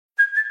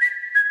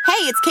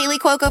it's Kaylee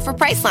Cuoco for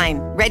Priceline.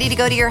 Ready to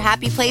go to your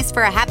happy place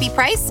for a happy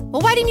price?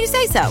 Well, why didn't you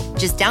say so?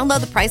 Just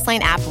download the Priceline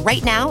app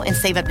right now and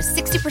save up to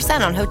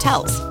 60% on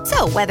hotels.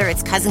 So whether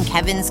it's Cousin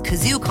Kevin's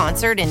Kazoo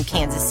Concert in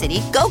Kansas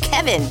City, go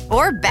Kevin,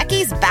 or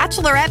Becky's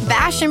Bachelorette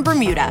Bash in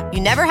Bermuda,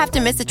 you never have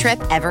to miss a trip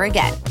ever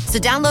again. So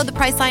download the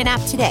Priceline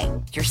app today.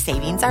 Your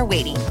savings are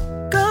waiting.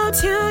 Go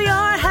to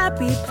your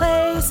happy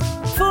place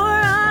for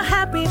a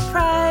happy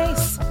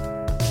price.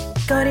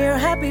 Go to your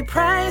happy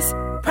price,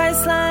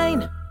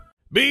 Priceline.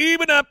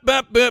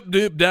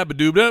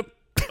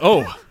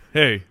 Oh,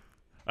 hey.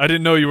 I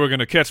didn't know you were going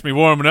to catch me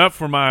warming up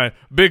for my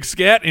big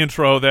scat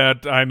intro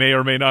that I may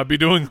or may not be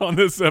doing on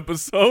this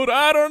episode.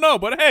 I don't know,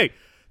 but hey,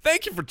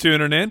 thank you for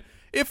tuning in.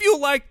 If you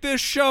like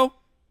this show,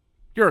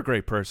 you're a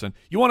great person.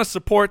 You want to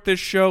support this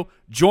show,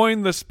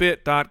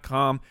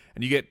 jointhespit.com,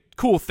 and you get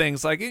cool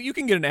things like you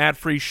can get an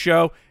ad-free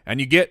show, and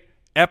you get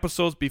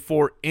episodes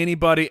before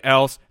anybody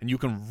else, and you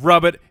can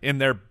rub it in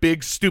their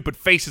big, stupid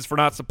faces for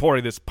not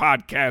supporting this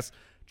podcast.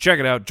 Check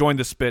it out,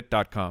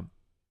 jointhespit.com.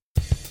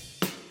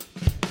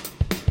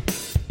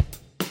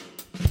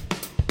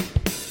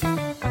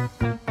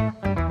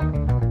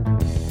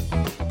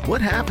 What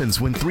happens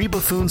when three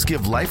buffoons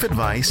give life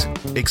advice,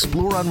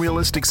 explore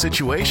unrealistic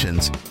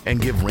situations,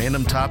 and give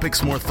random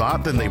topics more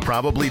thought than they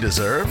probably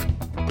deserve?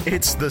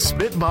 It's the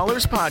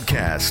Spitballers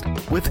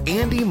Podcast with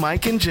Andy,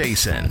 Mike, and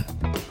Jason.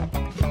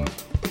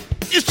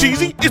 It's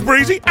cheesy, it's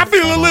breezy, I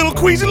feel a little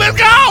queasy, let's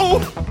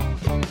go!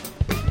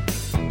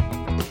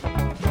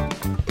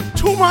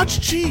 Too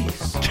much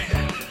cheese.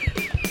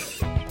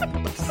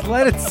 Just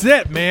let it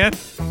sit, man.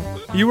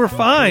 You were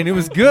fine. It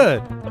was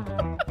good.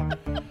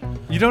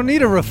 You don't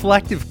need a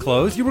reflective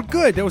close. You were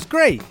good. That was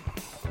great.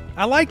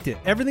 I liked it.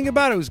 Everything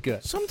about it was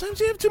good. Sometimes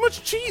you have too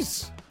much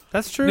cheese.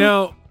 That's true.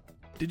 Now,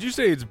 did you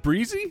say it's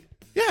breezy?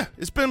 Yeah,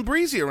 it's been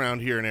breezy around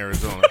here in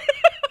Arizona.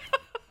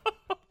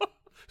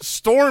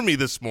 Stormy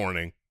this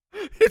morning.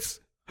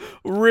 It's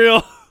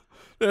real.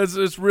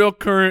 It's real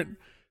current.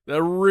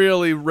 That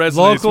really resonates.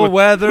 Local with,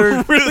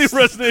 weather. really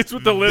resonates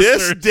with the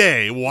listeners. This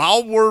day,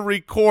 while we're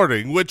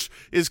recording, which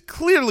is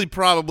clearly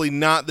probably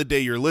not the day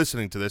you're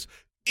listening to this,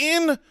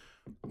 in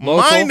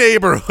my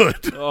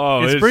neighborhood,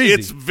 Oh, It's breezy.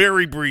 it's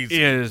very breezy.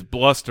 It is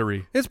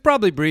blustery. It's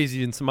probably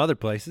breezy in some other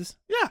places.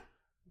 Yeah.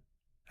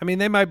 I mean,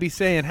 they might be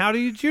saying, how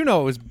did you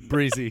know it was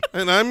breezy?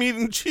 And I'm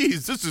eating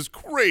cheese. This is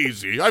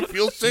crazy. I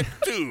feel sick,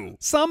 too.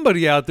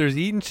 Somebody out there's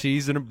eating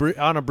cheese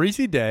on a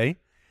breezy day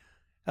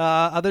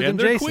other than And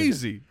they're Jason.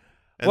 queasy.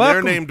 And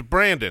Welcome. they're named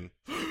Brandon.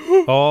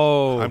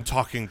 Oh. I'm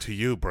talking to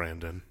you,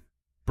 Brandon.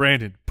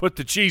 Brandon, put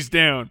the cheese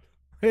down.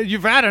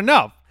 You've had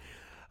enough.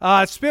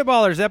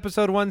 Spitballers,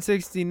 episode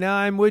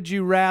 169. Would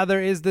you rather?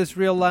 Is this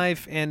real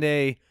life? And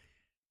a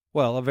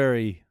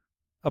very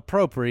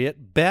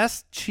appropriate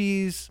best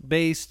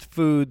cheese-based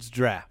foods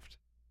draft.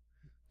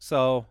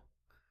 So,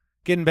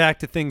 getting back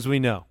to things we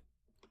know.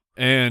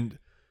 And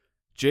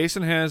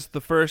Jason has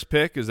the first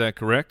pick. Is that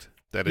correct?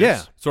 That is.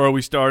 Yeah. So are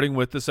we starting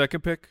with the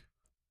second pick?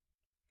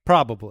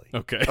 Probably.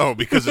 Okay. Oh,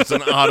 because it's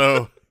an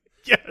auto.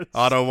 Yes.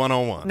 Auto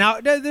 101. Now,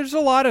 there's a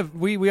lot of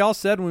we all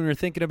said when we were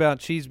thinking about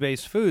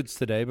cheese-based foods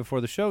today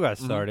before the show got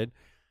started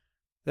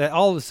that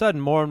all of a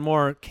sudden more and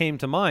more came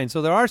to mind.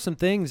 So there are some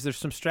things, there's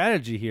some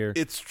strategy here.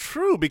 It's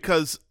true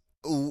because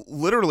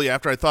literally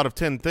after I thought of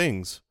 10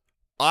 things,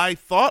 I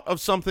thought of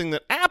something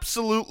that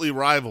absolutely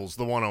rivals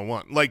the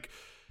 101. Like,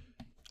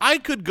 I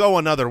could go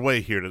another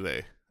way here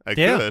today. I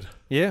could.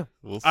 Yeah.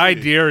 We'll see. I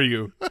dare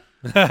you.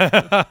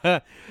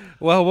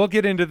 Well, we'll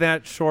get into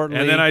that shortly.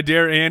 And then I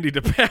dare Andy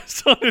to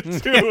pass on it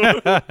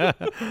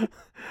too.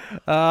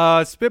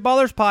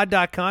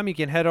 Spitballerspod.com. You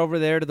can head over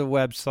there to the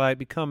website,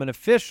 become an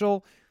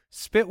official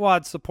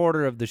Spitwad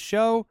supporter of the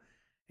show.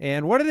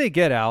 And what do they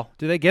get, Al?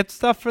 Do they get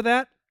stuff for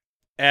that?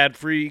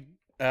 Ad-free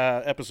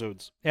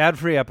episodes.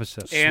 Ad-free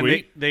episodes. And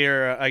Sweet. they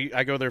are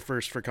I go there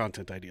first for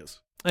content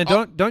ideas. And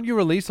don't you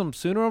release them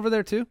sooner over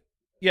there too?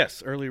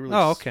 Yes, early release.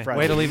 Oh, okay. Friday.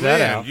 Way to leave that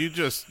Man,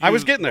 out. I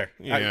was getting there.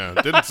 Yeah,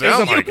 didn't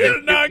sound like You're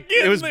it. not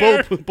getting It was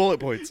there. bullet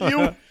points.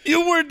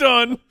 You were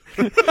done.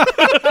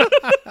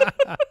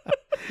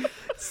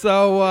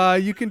 So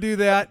you can do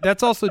that.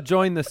 That's also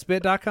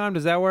jointhespit.com.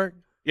 Does that work?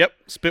 Yep,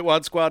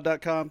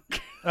 spitwadsquad.com.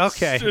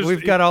 Okay. Just-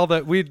 We've got all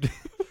that.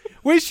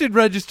 We should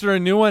register a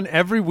new one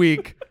every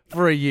week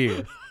for a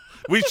year.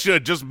 We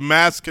should. Just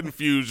mass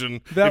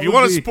confusion. That If you would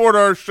want to be- support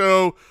our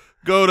show,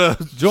 go to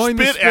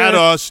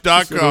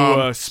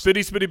spitatus.com.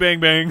 Spitty spitty bang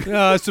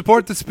bang.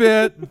 Support the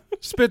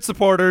Spit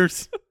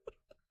supporters.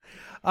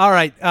 All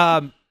right.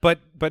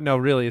 But no,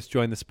 really, it's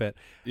Join the Spit.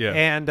 Yeah.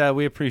 And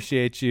we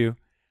appreciate you,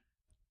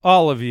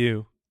 all of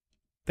you.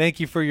 Thank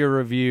you for your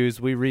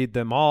reviews. We read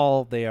them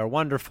all. They are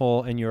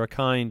wonderful, and you're a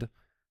kind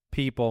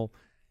people.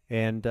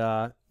 And,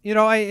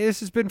 this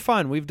has been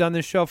fun. We've done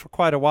this show for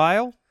quite a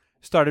while.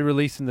 Started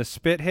releasing the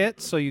Spit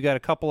Hits, so you got a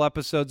couple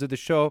episodes of the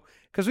show.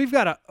 Because we've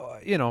got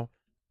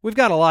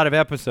a lot of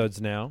episodes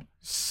now.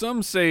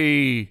 Some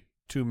say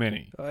too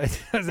many.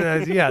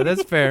 Yeah,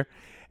 that's fair.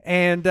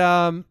 And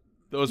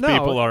Those No.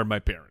 people are my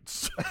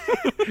parents.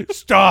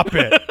 stop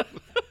it.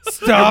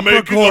 Stop You're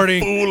making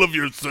recording. a fool of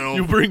yourself.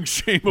 You bring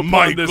shame upon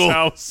Michael. this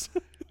house.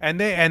 And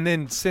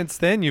then since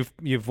then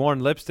you've worn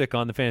lipstick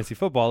on the fantasy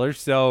footballers,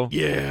 so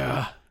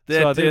Yeah.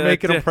 so they're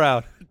making them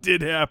proud.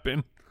 Did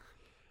happen.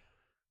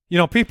 You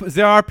know,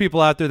 there are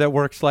people out there that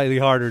work slightly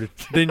harder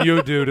than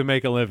you do to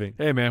make a living.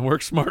 Hey, man,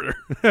 work smarter.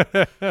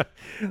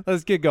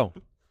 Let's get going.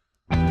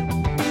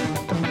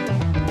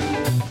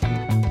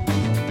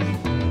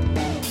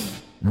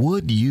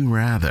 Would you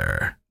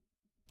rather?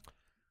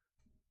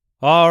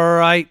 All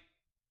right.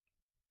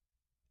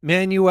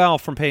 Manuel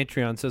from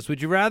Patreon says,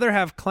 "Would you rather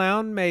have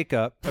clown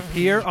makeup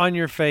appear on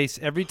your face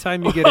every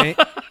time you get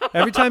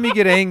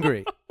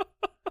angry,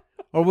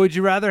 or would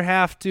you rather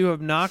have to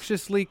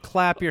obnoxiously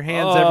clap your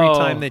hands every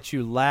time that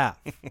you laugh?"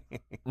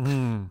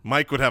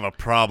 Mike would have a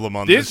problem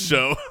on this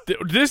show.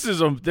 This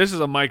is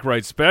a Mike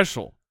Wright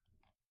special.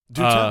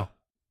 Do tell.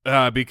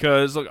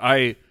 Because look,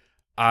 I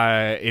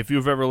if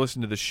you've ever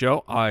listened to the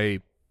show,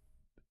 I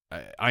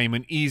am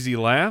an easy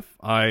laugh.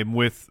 I'm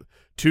with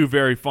two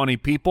very funny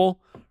people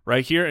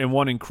right here and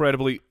one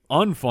incredibly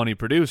unfunny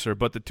producer,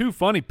 but the two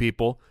funny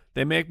people,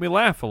 they make me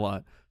laugh a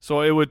lot. So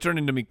it would turn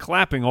into me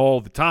clapping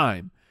all the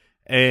time.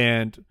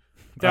 And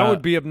That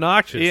would be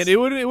obnoxious. and it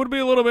would be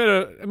a little bit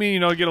of, I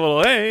mean, get a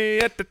little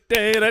hey.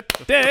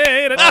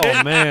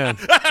 Oh man.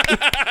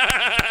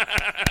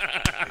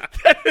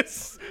 That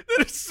is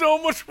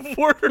so much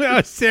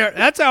worse. Yeah,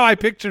 that's how I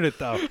pictured it,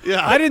 though.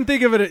 Yeah. I didn't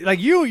think of it like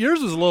you. Yours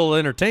was a little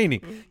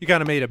entertaining. You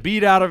kind of made a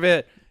beat out of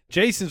it.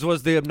 Jason's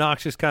was the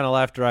obnoxious kind of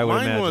laughter I would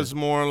Mine imagine. was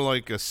more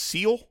like a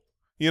seal.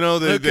 You know,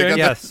 they Okay. got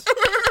Yes.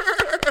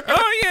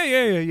 Oh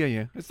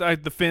yeah. It's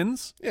the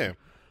fins. yeah.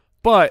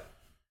 But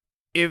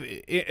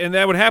and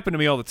that would happen to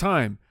me all the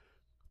time.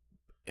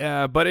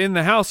 But in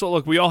the household,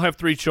 look, we all have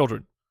 3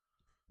 children.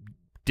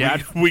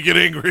 We get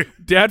angry.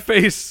 Dad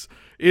face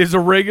is a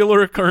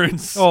regular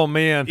occurrence Oh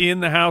man.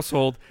 in the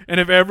household, and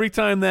if every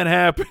time that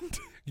happened,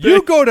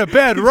 You go to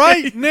bed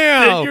right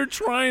now. that you're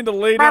trying to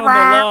lay down the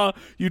law,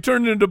 you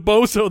turn into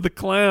Bozo the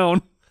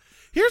clown.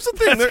 Here's the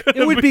thing.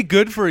 It would be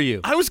good for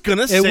you. I was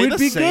gonna say would the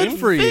be same good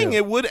for thing. you.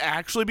 It would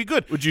actually be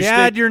good. Would you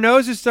Dad, stay? your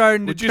nose is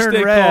starting to Would you turn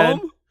stay red.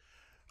 calm?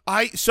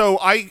 I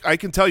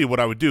can tell you what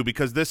I would do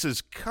because this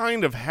has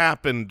kind of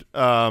happened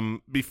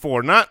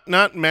before. Not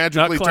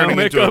magically Not clown turning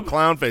into a makeup?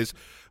 clown face,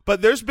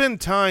 but there's been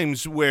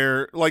times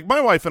where, like,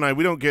 my wife and I,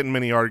 we don't get in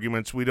many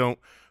arguments. We don't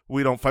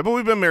fight, but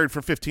we've been married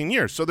for 15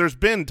 years. So there's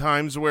been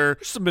times where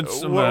There's been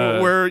some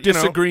where you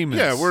know, disagreements.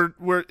 yeah,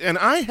 we're and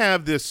I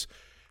have this.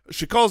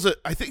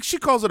 I think she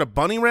calls it a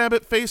bunny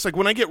rabbit face. Like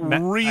when I get I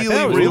really,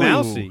 thought it was really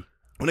mousy.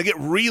 when I get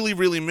really,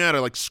 really mad, I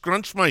like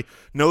scrunch my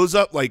nose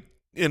up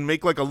and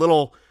make like a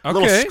little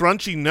Okay.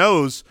 scrunchy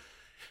nose.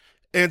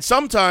 And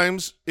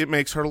sometimes it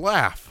makes her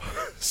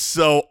laugh.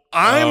 So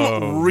I'm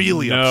Oh,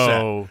 really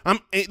no. upset. I'm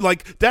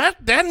like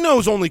that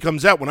nose only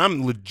comes out when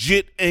I'm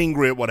legit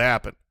angry at what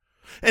happened.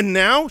 And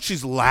now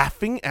she's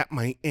laughing at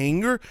my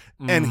anger.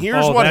 And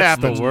here's Oh, what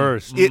that's happens. the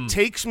worst. It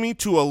takes me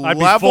to a I'd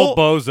be level. full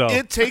bozo.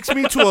 It takes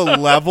me to a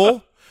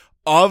level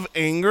of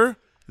anger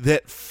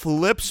that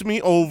flips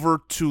me over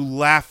to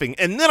laughing.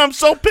 And then I'm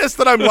so pissed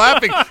that I'm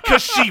laughing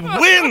because she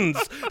wins.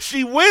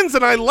 She wins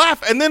and I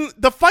laugh. And then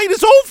the fight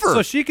is over.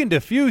 So she can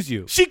diffuse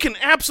you. She can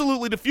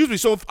absolutely diffuse me.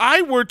 So if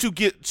I were to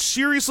get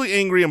seriously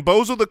angry and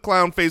Bozo the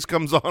clown face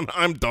comes on,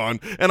 I'm done.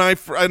 And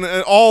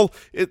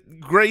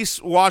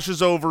Grace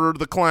washes over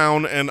the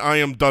clown, and I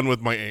am done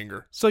with my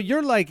anger. So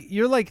you're like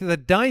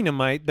the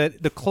dynamite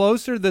that the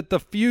closer that the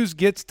fuse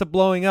gets to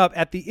blowing up,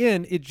 at the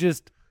end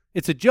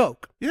it's a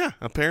joke. Yeah,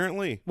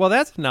 apparently. Well,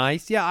 that's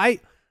nice. Yeah, I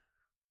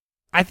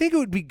think it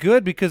would be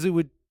good because it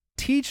would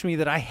teach me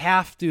that I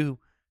have to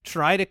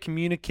try to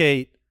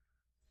communicate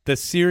the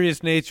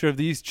serious nature of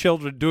these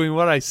children doing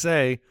what I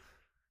say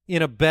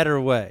in a better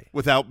way.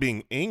 Without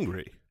being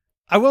angry.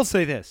 I will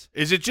say this.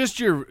 Is it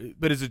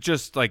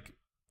just like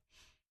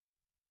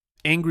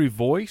angry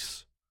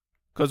voice?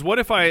 Because what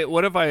if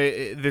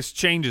this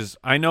changes?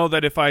 I know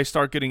that if I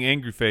start getting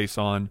angry face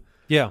on,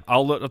 Yeah.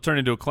 I'll turn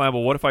into a clown. But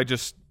what if I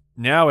just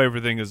now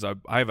everything is I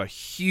have a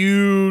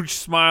huge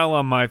smile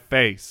on my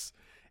face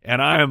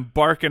and I am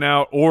barking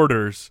out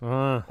orders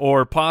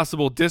or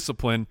possible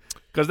discipline?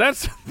 Because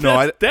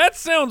that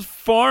sounds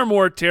far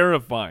more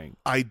terrifying.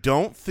 I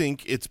don't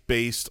think it's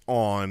based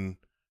on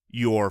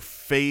your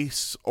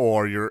face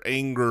or your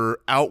anger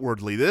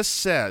outwardly. This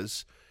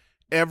says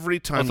every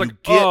time It's you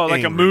get like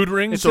a angry- mood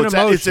ring. It's So an it's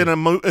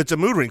emotion. it's a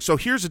mood ring. So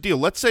here's the deal.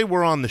 Let's say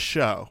we're on the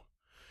show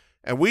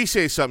and we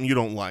say something you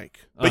don't like,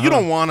 but you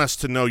don't want us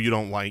to know you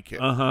don't like it.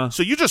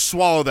 So you just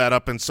swallow that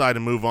up inside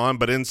and move on,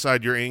 but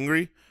inside you're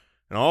angry.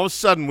 And all of a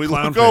sudden we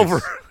Clown look face.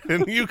 over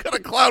and you got a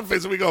clown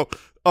face and we go,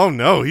 oh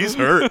no, he's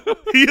hurt.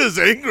 He is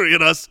angry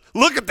at us.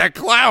 Look at that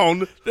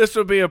clown. This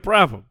would be a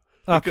problem.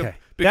 Okay.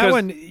 Because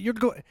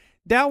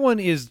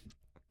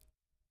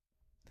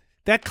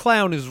That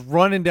clown is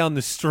running down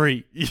the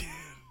street.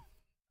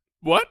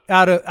 What?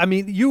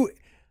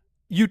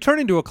 You turn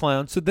into a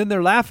clown, so then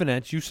they're laughing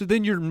at you, so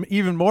then you're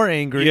even more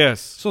angry.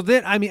 Yes. So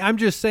then, I'm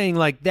just saying,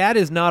 like, that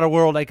is not a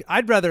world, like,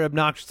 I'd rather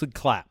obnoxiously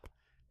clap.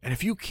 And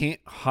if you can't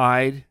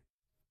hide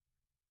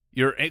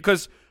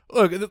Because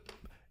look,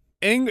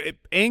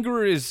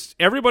 anger is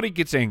everybody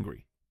gets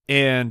angry,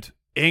 and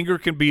anger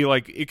can be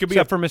like it could be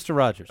Except for Mr.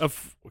 Rogers.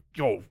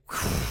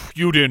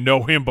 You didn't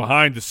know him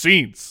behind the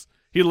scenes.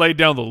 He laid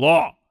down the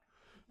law.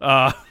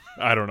 I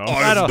don't know.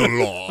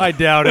 The law. I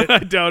doubt it. I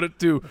doubt it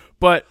too.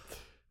 But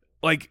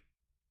like,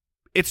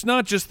 it's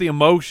not just the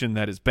emotion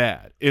that is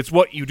bad. It's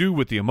what you do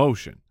with the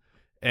emotion.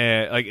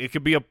 Like it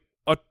could be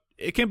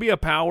a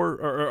power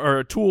or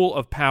a tool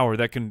of power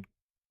that can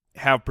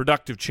have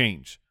productive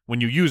change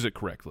when you use it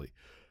correctly.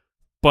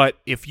 But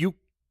if you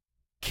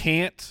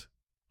can't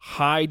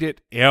hide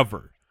it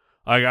ever,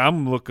 like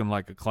I'm looking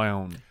like a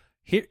clown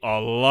a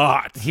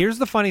lot. Here's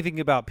the funny thing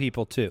about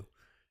people too,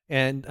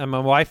 and my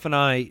wife and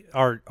I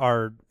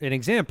are an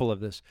example of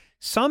this.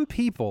 Some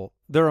people,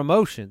 their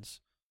emotions,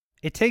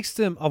 it takes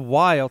them a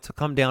while to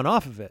come down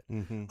off of it.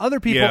 Mm-hmm. Other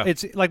people, Yeah.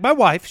 it's like my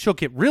wife, she'll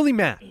get really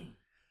mad,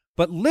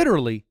 but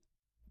literally,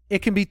 it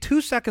can be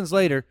 2 seconds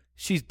later,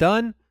 she's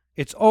done,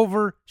 it's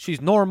over,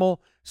 she's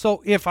normal.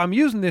 So if I'm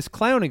using this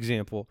clown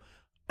example,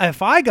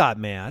 if I got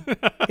mad,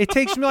 it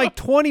takes me like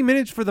 20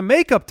 minutes for the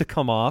makeup to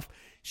come off.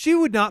 She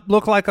would not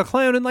look like a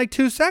clown in like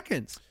 2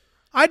 seconds.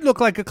 I'd look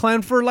like a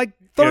clown for like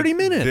 30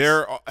 minutes.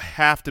 There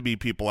have to be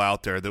people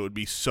out there that would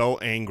be so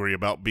angry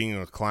about being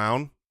a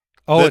clown.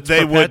 Oh, that it's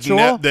they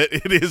perpetual? would that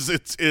it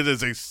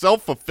is a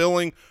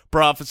self-fulfilling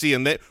prophecy,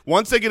 and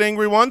once they get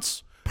angry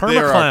once, they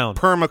are a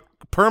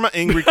perma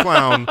angry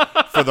clown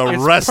for the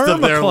It's rest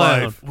of their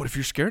perma-clown. life. What if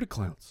you're scared of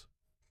clowns?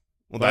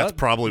 Well, that's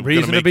probably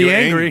reason gonna to make be you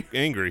angry.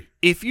 Angry.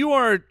 If you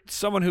are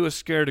someone who is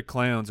scared of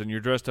clowns and you're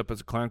dressed up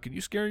as a clown, can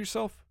you scare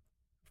yourself?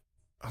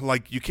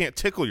 Like you can't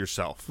tickle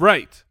yourself.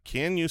 Right.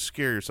 Can you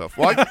scare yourself?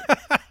 Well,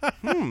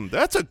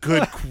 that's a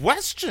good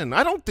question.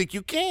 I don't think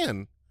you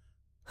can.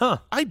 Huh.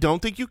 I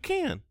don't think you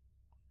can.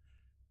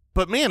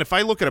 But man, if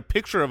I look at a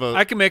picture of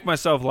I can make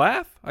myself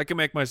laugh. I can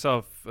make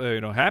myself,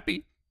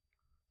 happy.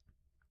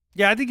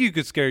 Yeah, I think you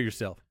could scare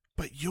yourself.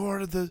 but you're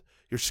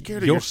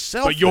scared of You're-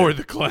 yourself. But you're then.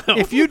 the clown.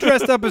 If you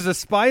dressed up as a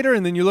spider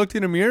and then you looked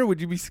in a mirror,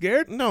 would you be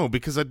scared? No,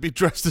 because I'd be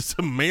dressed as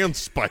a man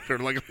spider.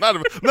 Like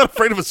I'm not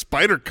afraid of a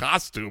spider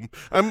costume.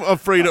 I'm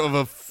afraid of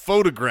a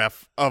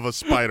photograph of a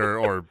spider,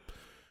 or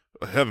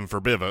heaven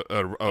forbid,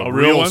 a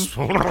real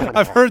one.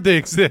 I've heard they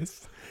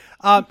exist.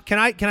 Can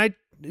I?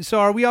 So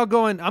are we all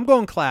going? I'm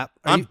going clap.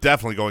 Are I'm you-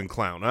 definitely going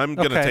clown. I'm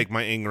gonna Okay. take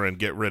my anger and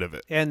get rid of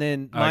it. and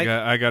then Mike,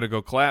 I got to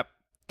go clap.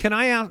 can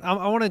I ask?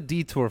 I want to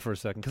detour for a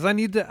second because I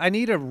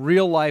need a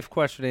real life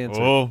question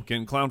answered. Oh,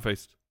 getting clown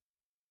faced.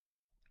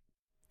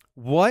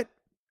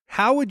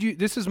 How would you?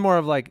 This is more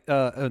of like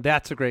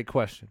that's a great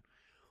question.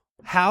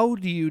 How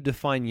do you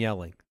define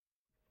yelling?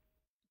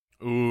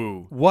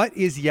 Ooh. What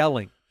is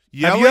yelling?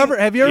 Yelling?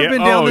 Have you ever Yeah,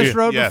 been down oh, this yeah,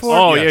 road yes. before?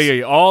 Oh Yes.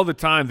 yeah. All the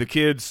time, the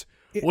kids.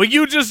 Well,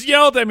 you just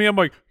yelled at me. I'm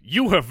like,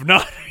 you have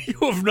not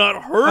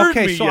heard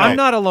Okay, me so yell. I'm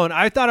not alone.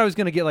 I thought I was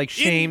going to get like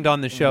shamed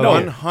on the show.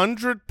 No.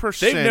 100%.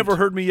 They've never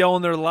heard me yell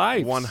in their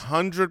lives.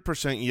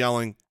 100%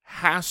 yelling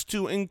has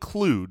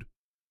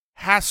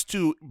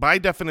to, by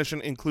definition,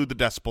 include the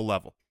decibel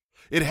level.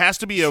 It has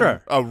to be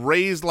Sure. a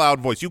raised, loud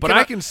voice. But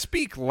I can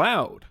speak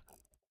loud.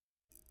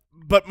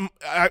 But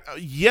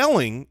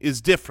yelling is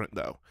different,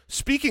 though.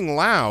 Speaking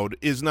loud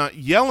is not.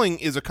 Yelling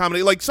is a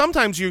combination. Like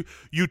sometimes you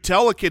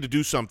tell a kid to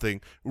do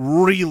something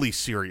really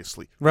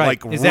seriously.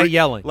 Right. Like Is that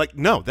yelling? Like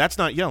no, that's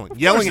not yelling. Of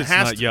Yelling course it's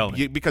has not to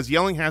yelling. because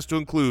yelling has to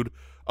include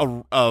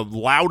a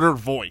louder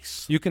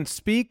voice. You can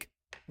speak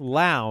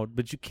loud,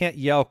 but you can't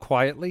yell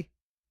quietly.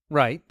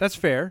 Right. That's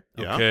fair.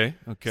 Yeah.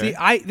 Okay.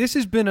 See, this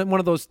has been one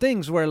of those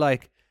things where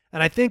like,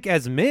 and I think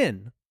as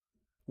men,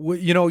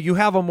 you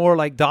have a more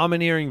like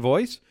domineering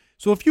voice.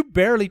 So if you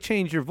barely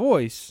change your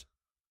voice,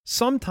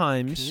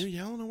 sometimes Can you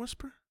yell in a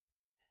whisper?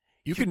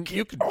 You can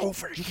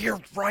over here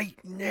right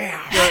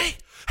now.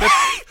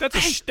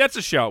 that's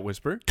a shout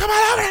whisper. Come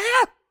on over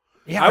here.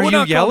 Yeah, I are would you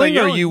not call that yelling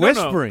or are yelling. you No, no.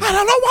 whispering? I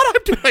don't know what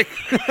I'm doing.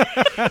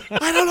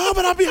 I don't know,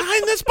 but I'm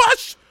behind this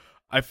bush.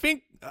 I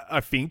think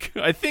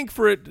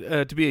for it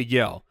to be a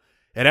yell,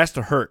 it has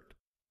to hurt.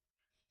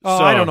 Oh,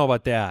 So- I don't know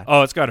about that.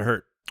 Oh, it's got to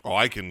hurt. Oh,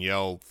 I can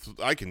yell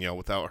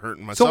without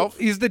hurting So myself.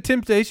 is the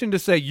temptation to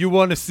say you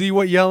want to see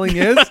what yelling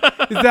is?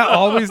 Is that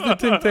always the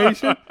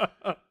temptation?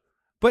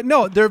 But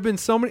no, there have been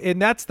so many,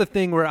 and that's the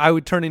thing where I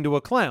would turn into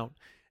a clown.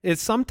 Is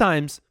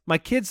sometimes my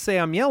kids say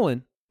I'm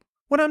yelling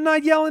when I'm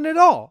not yelling at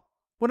all.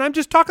 When I'm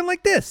just talking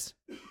like this.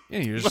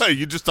 Yeah, you're just, Well,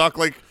 you just talk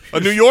like a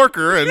New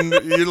Yorker, and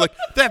you're like,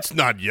 that's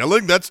not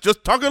yelling. That's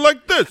just talking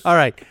like this. All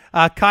right,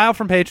 Kyle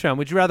from Patreon.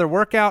 Would you rather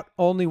work out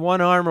only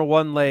one arm or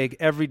one leg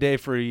every day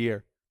for a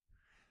year?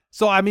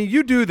 So I mean,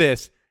 you do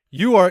this.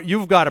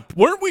 You've got a.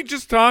 weren't we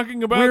just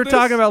talking about We were this?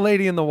 talking about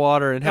Lady in the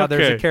Water and how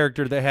there's a Okay.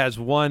 character that has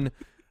one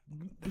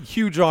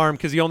huge arm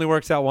because he only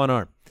works out one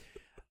arm.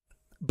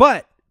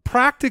 But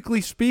practically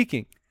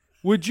speaking,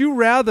 would you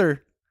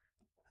rather,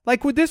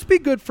 like, would this be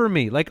good for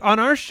me? Like on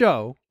our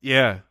show,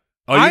 Yeah.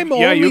 Oh, I'm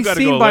only gotta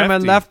seen go by my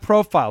lefty. left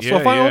profile. So Yeah,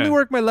 if I yeah. only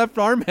work my left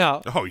arm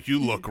out, Oh, you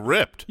look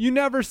ripped. you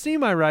never see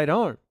my right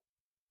arm.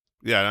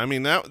 Yeah, I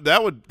mean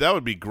that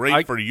would be great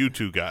I- for you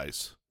two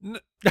guys.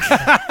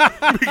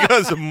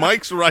 because of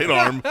Mike's right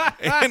arm,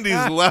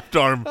 Andy's left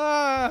arm.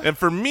 And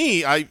for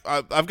me, I've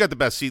got the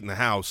best seat in the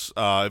house.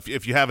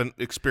 If you haven't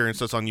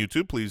experienced us on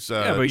YouTube, please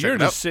Yeah, but check you're it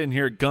just out. sitting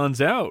here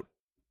guns out.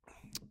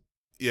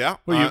 Yeah.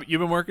 Well, you've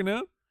been working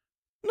out?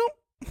 No,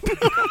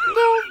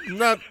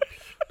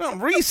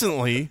 not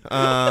recently.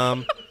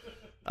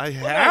 I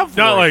have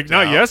Not like- worked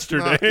not out.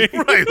 yesterday.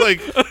 Right?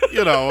 Like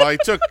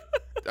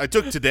I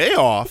took today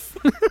off.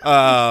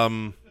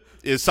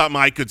 Is something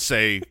I could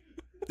say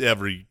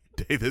every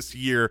day this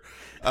year.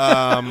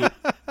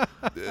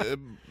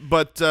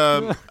 But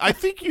I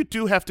think you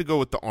do have to go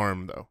with the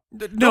arm, though.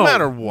 No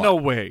matter what.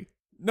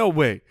 No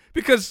way.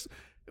 Because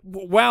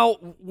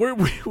while we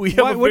have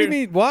Why, a what do you very-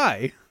 mean?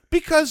 Why?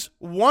 Because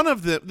one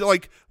of them,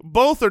 like,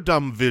 both are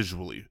dumb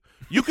visually.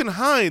 You can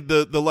hide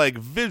the leg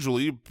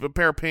visually, a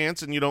pair of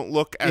pants, and you don't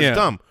look as Yeah.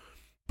 dumb.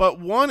 But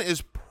one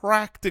is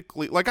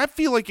practically, like, I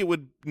feel like it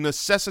would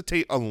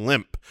necessitate a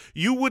limp.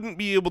 You wouldn't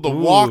be able to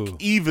walk Ooh.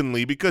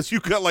 evenly because you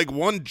got, like,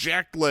 one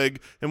jacked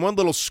leg and one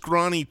little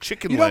scrawny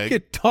chicken You leg. don't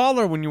get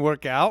taller when you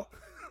work out.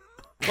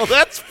 Well,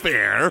 that's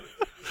fair.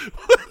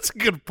 That's a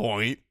good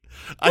point.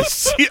 I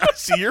see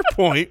your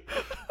point,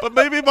 but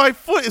maybe my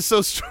foot is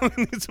so strong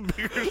it needs a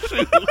bigger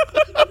shoe.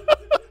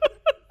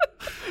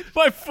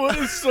 My foot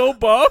is so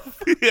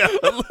buff. Yeah,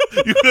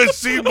 you guys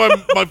see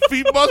my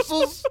feet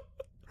muscles?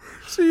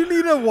 So you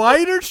need a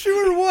wider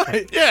shoe or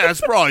what? Yeah,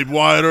 it's probably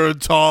wider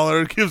and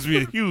taller. It gives me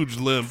a huge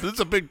limp. It's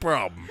a big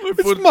problem.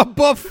 It's my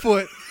buff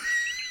foot.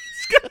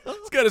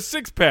 It's got a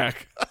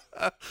six-pack.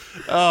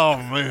 Oh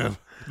man,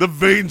 the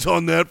veins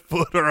on that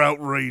foot are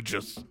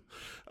outrageous.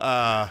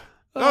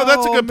 No,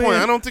 that's a Oh, good point.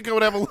 man. I don't think I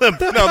would have a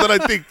limp now that I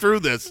think through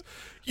this.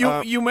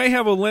 You may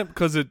have a limp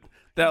because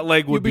that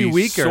leg would You'd be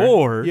weaker.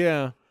 sore.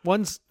 Yeah.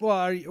 One's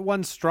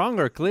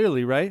stronger,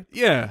 clearly, right?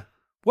 Yeah.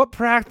 What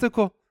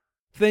practical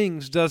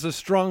things does a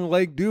strong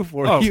leg do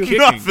for Oh, you? kicking.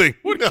 Nothing.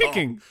 What No.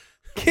 kicking?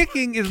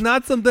 Kicking is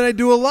not something I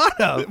do a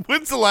lot of.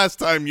 When's the last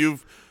time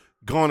you've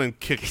gone and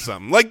kicked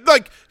something?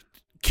 Like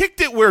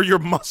kicked it where your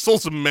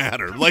muscles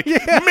matter. Like,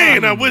 Yeah.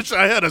 man, I wish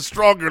I had a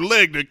stronger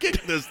leg to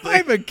kick this I thing.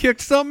 haven't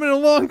kicked something in a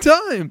long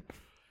time.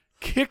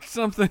 Kick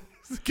something?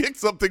 Kick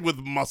something with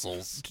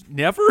muscles.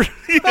 Never?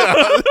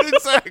 Yeah,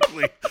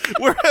 exactly.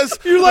 Whereas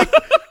You're like,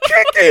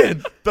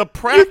 kicking. the You'd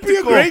practical, be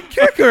a great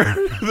kicker.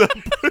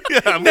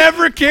 yeah,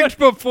 Never kicked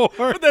before.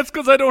 But that's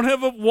because I don't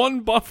have one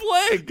buff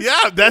leg.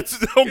 yeah,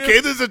 that's okay.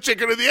 There's a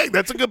chicken or the egg.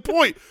 That's a good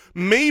point.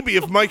 Maybe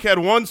if Mike had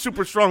one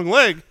super strong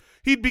leg,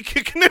 he'd be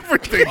kicking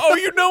everything. Oh,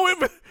 you know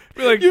it.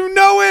 Be like, You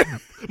know it.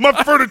 My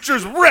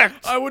furniture's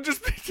wrecked. I would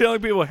just be telling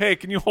people, hey,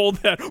 can you hold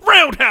that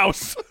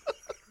roundhouse?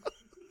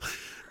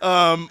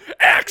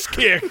 Axe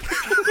kick.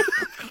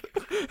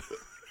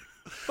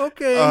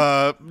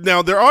 Okay.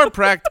 Now there are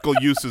practical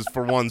uses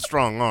for one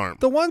strong arm.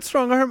 The one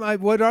strong arm,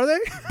 what are they?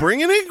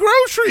 Bringing in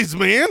groceries,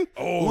 man.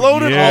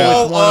 Load it yeah.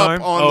 all With one up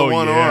arm? on Oh, the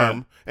one yeah.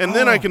 arm, and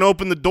then I can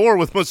open the door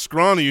with my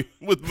scrawny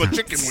with my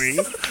chicken wing,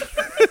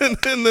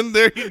 and then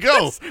there you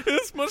go.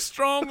 It's my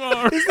strong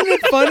arm. Isn't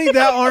it funny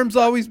that arm's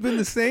always been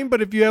the same,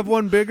 but if you have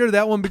one bigger,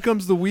 that one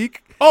becomes the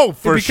weak? Oh,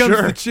 for it becomes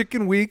sure. the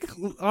chicken weak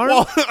arm?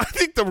 Well, I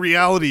think the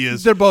reality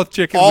is They're both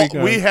chicken all, weak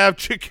arms. we have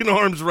chicken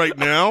arms right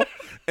now,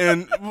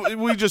 and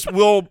we just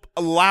will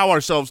allow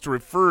ourselves to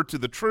refer to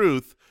the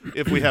truth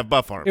if we have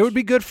buff arms. It would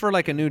be good for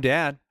like a new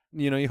dad.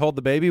 You know, you hold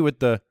the baby with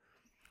the...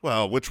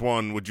 Well, which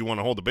one would you want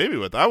to hold the baby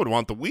with? I would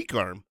want the weak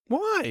arm.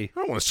 Why? I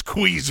don't want to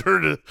squeeze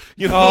her to,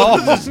 you know, Oh.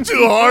 this is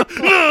too hard.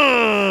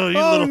 You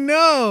Oh, little-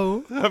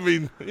 no. I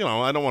mean, you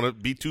know, I don't want to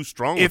be too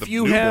strong with If a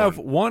you newborn. have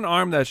one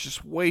arm that's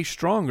just way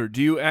stronger,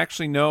 do you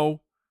actually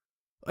know,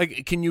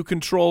 like, can you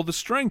control the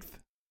strength?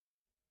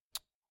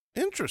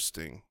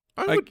 Interesting.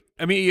 I Like, would,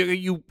 I mean,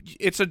 you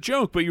it's a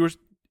joke, but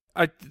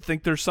I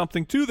think there's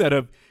something to that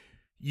of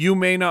you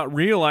may not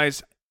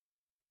realize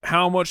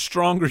how much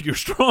stronger your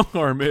strong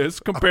arm is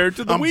compared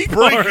to the I'm weak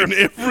breaking arm.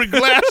 every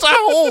glass I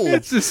hold.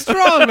 It's a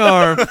strong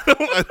arm.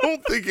 I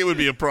don't think it would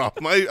be a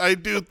problem. I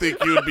do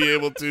think you would be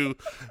able to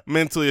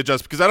mentally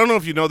adjust, because I don't know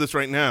if you know this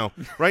right now.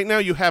 Right now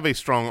you have a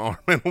strong arm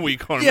and a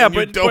weak arm. Yeah, and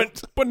you but,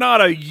 don't. but not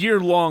a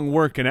year-long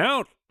working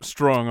out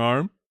strong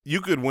arm.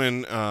 You could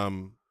win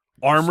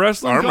Arm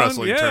wrestling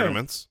yeah.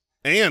 tournaments,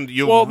 and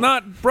you. Well,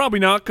 probably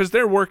not, because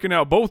they're working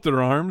out both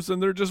their arms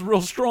and they're just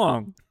real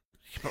strong.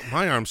 But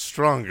my arm's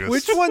strongest.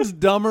 Which one's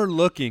dumber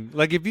looking?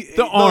 Like if you...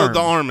 The arm.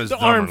 the arm is the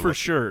dumber arm for looking.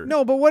 sure.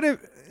 No, but what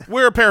if...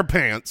 Wear a pair of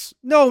pants.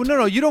 No,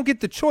 you don't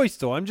get the choice,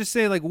 though. I'm just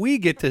saying, like, we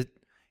get to...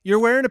 You're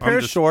wearing a pair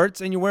of just-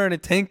 shorts and you're wearing a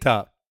tank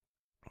top.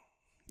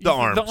 The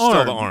arm, The still the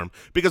arm. arm,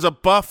 because a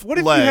buff What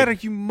if leg, you had a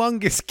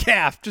humongous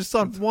calf just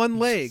on one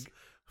leg?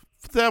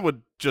 that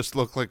would just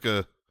look like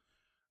a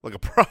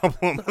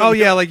problem. Oh,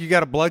 yeah, like you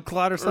got a blood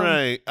clot or something?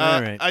 Right.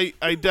 All right.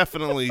 I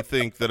definitely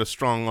think that a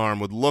strong arm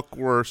would look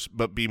worse,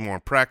 but be more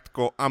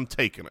practical. I'm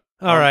taking it.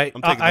 All right.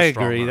 I'm taking I the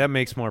strong agree. arm. That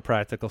makes more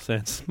practical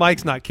sense.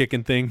 Mike's not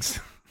kicking things.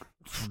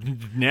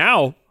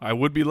 Now, I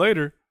would be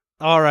later.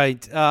 All right.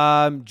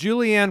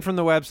 Julianne from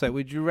the website.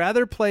 Would you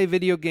rather play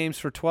video games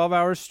for 12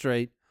 hours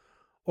straight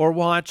or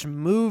watch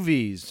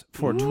movies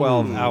for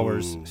 12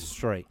 hours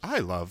straight. I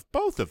love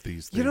both of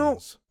these things. You know,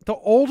 the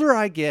older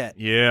I get,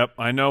 Yep,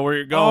 I know where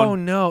you're going. oh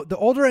no, the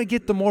older I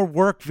get, the more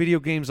work video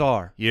games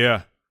are.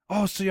 Yeah.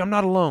 Oh, so I'm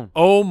not alone.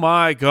 Oh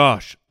my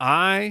gosh.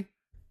 I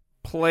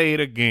played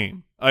a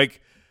game.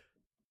 Like,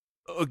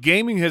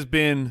 gaming has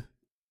been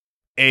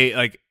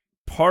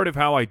part of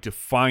how I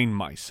define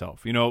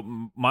myself. You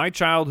know, my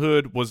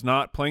childhood was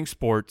not playing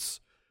sports.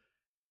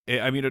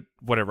 I mean,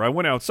 whatever. I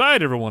went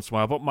outside every once in a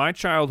while, but my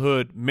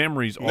childhood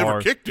memories Never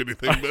are kicked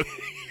anything, but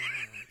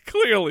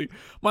clearly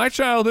my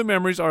childhood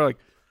memories are like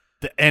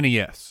the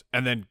NES,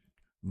 and then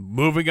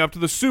moving up to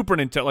the Super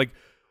Nintendo. Like,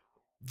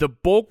 the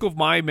bulk of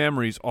my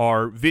memories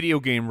are video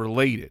game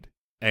related,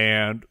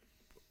 and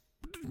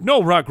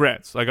no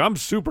regrets. Like, I'm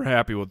super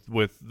happy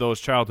with those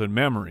childhood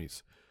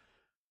memories.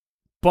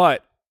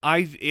 But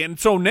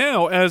so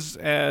now as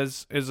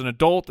an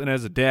adult and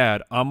as a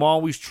dad, I'm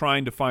always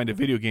trying to find a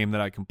video game that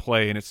I can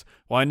play, and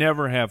I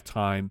never have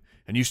time.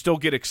 And you still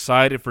get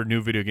excited for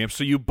new video games,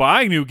 so you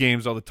buy new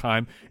games all the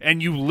time,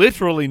 and you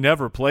literally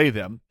never play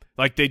them.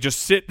 Like, they just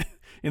sit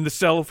in the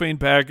cellophane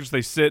package,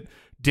 they sit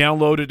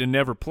downloaded and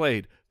never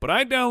played. But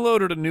I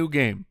downloaded a new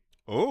game.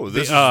 oh,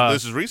 this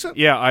is recent?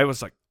 Yeah, I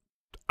was like,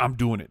 I'm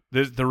doing it.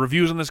 The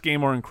reviews on this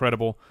game are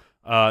incredible.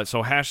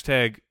 So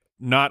hashtag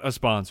not a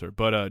sponsor,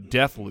 but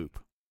Deathloop.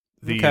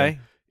 Okay.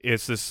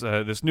 It's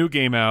this new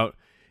game out,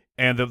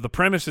 and the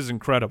premise is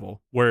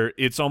incredible. Where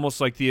it's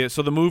almost like the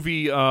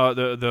movie,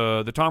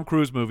 the Tom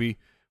Cruise movie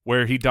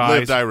where he dies.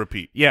 Live, Die,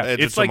 Repeat. Yeah, Edge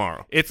it's of like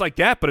Tomorrow. it's like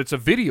that, but it's a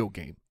video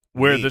game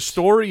where Neat. the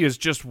story is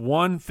just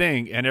one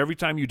thing, and every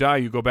time you die,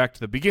 you go back to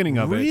the beginning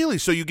of it. Really?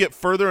 So you get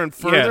further and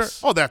further? Yes.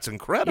 Oh, that's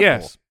incredible.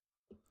 Yes.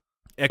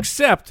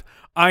 Except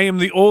I am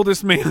the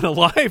oldest man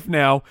alive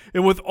now,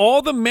 and with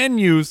all the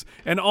menus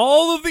and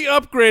all of the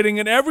upgrading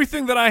and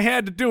everything that I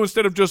had to do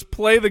instead of just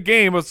play the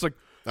game, it's like,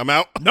 I'm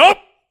out. nope,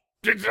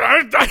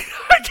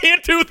 I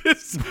can't do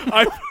this.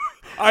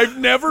 I've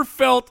never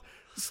felt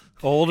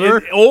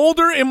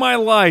older in my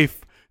life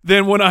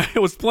than when I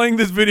was playing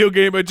this video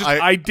game.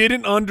 I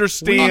didn't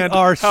understand We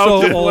are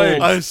how so to play.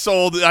 old. I'm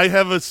sold. I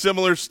have a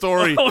similar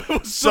story.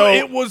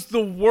 It was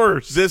the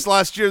worst. This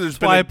last year, there's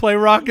That's why I been play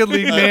Rocket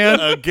League, man.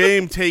 a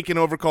game taken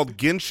over called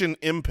Genshin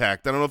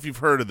Impact. I don't know if you've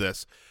heard of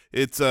this.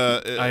 It's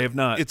I have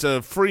not. It's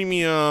a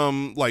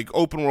freemium, like,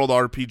 open world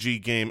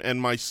RPG game, and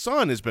my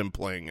son has been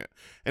playing it,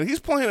 and he's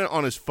playing it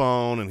on his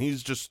phone, and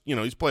he's just,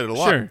 he's played it a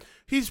lot. Sure.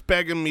 He's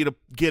begging me to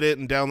get it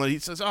and download it. He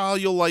says, "Oh,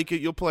 you'll like it.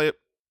 You'll play it."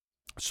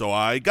 So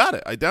I got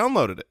it. I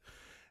downloaded it.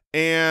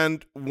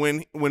 And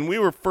when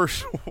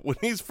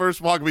he's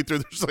first walking me through,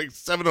 there's like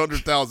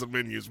 700,000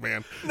 menus,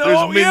 man.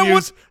 There's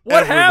menus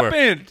what everywhere.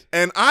 happened?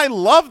 And I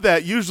love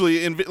that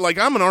usually. Like,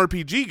 I'm an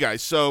RPG guy,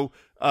 so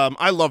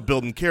I love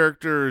building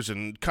characters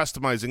and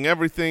customizing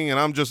everything. And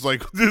I'm just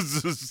like,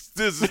 this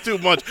is too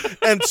much.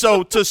 And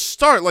so to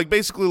start, like,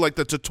 basically like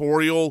the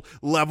tutorial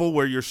level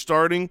where you're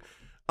starting,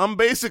 I'm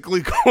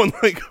basically going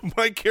like,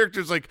 my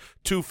character's like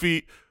 2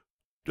 feet.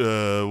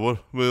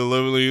 Let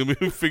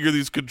me figure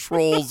these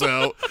controls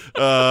out.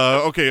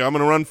 Okay, I'm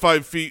gonna run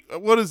 5 feet.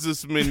 What does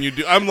this menu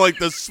do? I'm like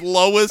the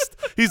slowest.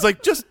 He's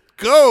like, just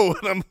go.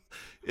 And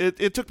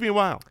it took me a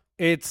while.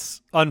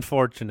 It's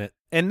unfortunate.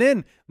 And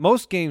then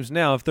most games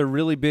now, if they're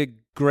really big,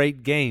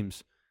 great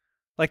games,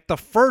 like the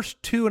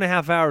first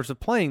 2.5 hours of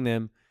playing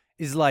them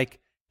is like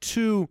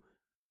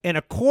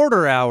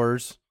 2.25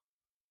 hours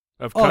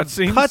Of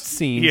cutscenes?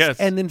 cutscenes, Yes.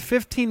 and then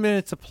 15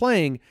 minutes of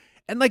playing.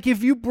 And like,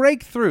 if you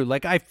break through,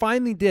 like I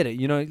finally did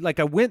it, like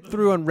I went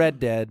through on Red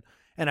Dead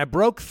and I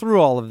broke through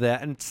all of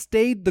that and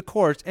stayed the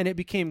course, and it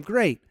became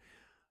great.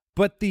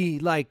 But the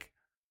like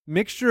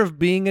mixture of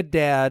being a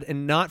dad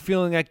and not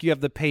feeling like you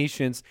have the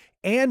patience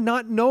and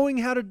not knowing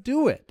how to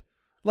do it,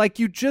 like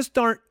you just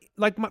aren't,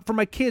 like for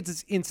my kids,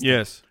 it's instant.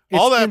 Yes.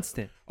 It's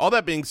instant. All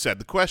that being said,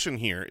 the question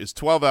here is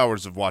 12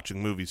 hours of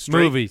watching movies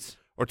straight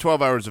or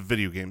 12 hours of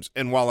video games.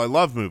 And while I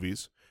love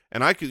movies,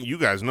 and you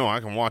guys know I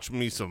can watch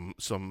me some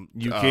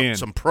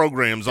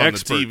programs on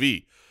Expert.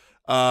 the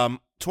TV.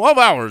 12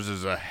 hours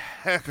is a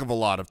heck of a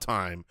lot of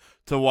time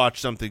to watch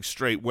something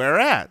straight.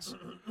 Whereas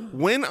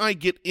when I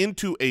get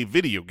into a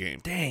video game,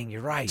 Dang,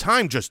 you're right.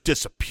 time just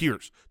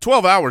disappears.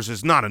 12 hours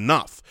is not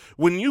enough.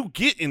 When you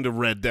get into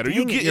Red Dead or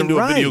you Dang it, get you're into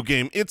a video right.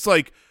 game, it's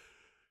like,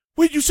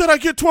 wait, you said I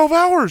get 12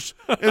 hours.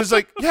 And it's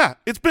like, yeah,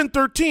 it's been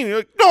 13. You're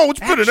like, no, it's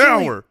been an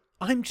hour.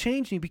 I'm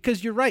changing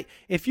because you're right.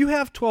 If you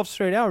have 12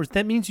 straight hours,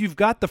 that means you've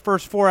got the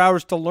first 4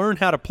 hours to learn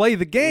how to play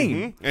the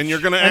game. And you're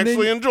going to And then-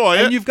 actually enjoy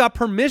it. And you've got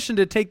permission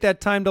to take that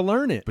time to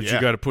learn it. But Yeah.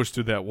 you got to push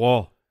through that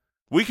wall.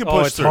 We can Oh,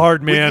 push it's through.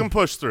 hard, man. We can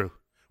push through.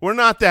 We're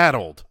not that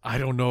old. I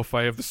don't know if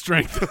I have the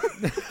strength.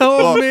 Oh,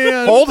 Well,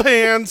 man. Hold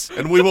hands,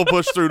 and we will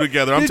push through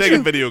together. I'm Did taking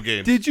you- video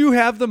games. Did you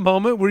have the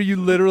moment where you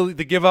literally,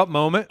 the give up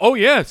moment? Oh,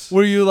 yes.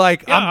 Where you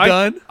like, Yeah, I'm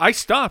done? I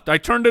stopped. I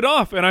turned it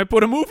off, and I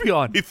put a movie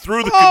on. He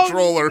threw the Oh,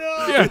 controller.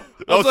 no. Yeah.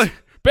 I was Oh, like,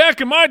 back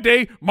in my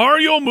day,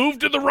 Mario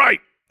moved to the right.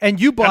 And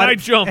you bought And I it.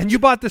 jumped. And you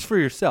bought this for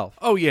yourself.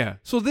 Oh, yeah.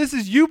 So this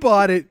is, you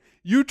bought it.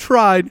 You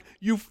tried.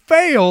 You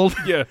failed.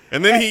 Yeah.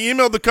 And then he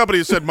emailed the company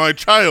and said, my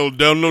child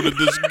downloaded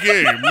this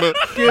game.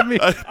 Give me.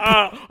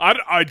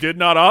 I did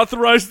not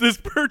authorize this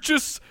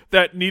purchase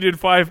that needed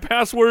 5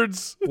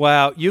 passwords.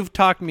 Wow, you've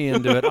talked me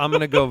into it. I'm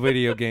gonna go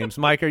video games.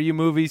 Mike, are you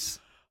movies?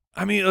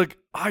 I mean, like,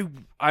 I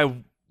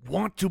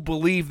want to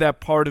believe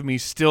that part of me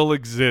still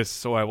exists,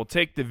 so I will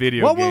take the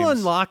video What games. will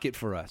unlock it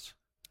for us?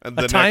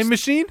 The A time next-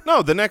 machine?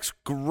 No, the next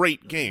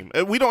great game.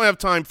 We don't have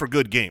time for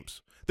good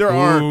games. There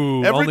are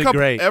Ooh, every only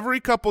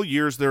great. couple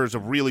years there is a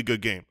really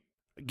good game.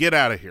 Get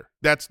out of here.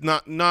 That's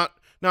not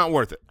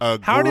worth it. A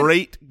How did-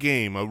 great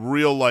game, a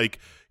real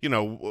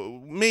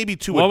maybe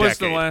two What a was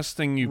decade. the last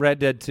thing you Red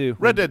Dead 2.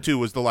 Red Dead 2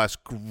 was the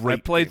last great.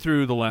 I played game.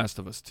 through The Last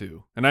of Us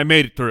 2, and I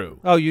made it through.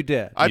 Oh, you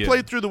did. I Yeah.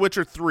 played through The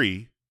Witcher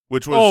 3,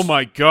 which was Oh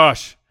my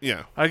gosh.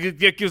 yeah.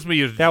 That gives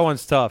me That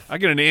one's tough. I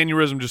get an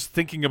aneurysm just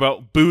thinking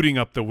about booting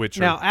up The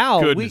Witcher. Now, Al,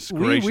 we Goodness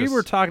gracious. we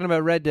were talking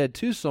about Red Dead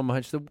 2 so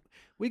much that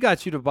we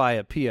got you to buy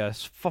a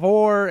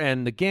PS4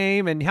 and the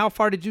game. And how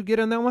far did you get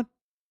on that one?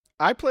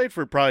 I played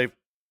for probably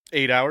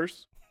 8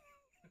 hours.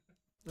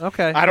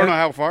 Okay. I don't know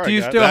how far Do I you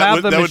got. still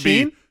have the that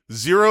machine? would be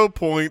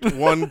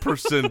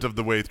 0.1% of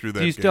the way through that.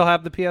 Do you game. still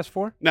have the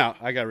PS4? No,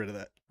 I got rid of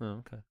that.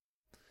 Oh, okay.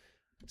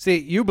 See,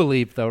 you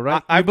believe though,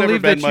 right? I've you never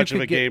believe been that you much of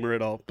could a get- gamer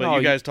at all, but Oh, you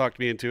you- guys talked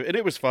me into it, and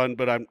it was fun.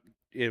 But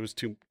it was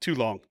too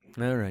long.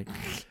 All right.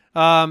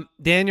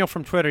 Daniel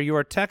from Twitter, you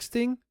are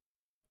texting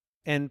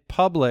and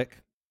public.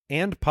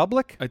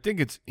 I think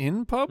it's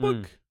in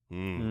public.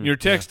 Mm. You're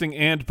texting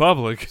and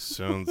public.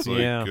 Sounds like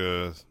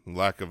Yeah.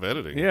 lack of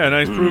editing. Yeah,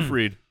 nice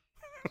proofread.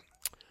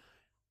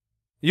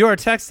 You are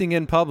texting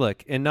in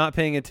public and not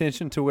paying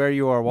attention to where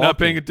you are walking. Not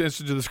paying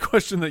attention to this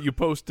question that you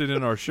posted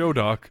in our show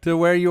doc. to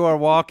where you are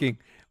walking.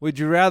 Would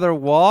you rather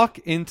walk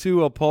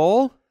into a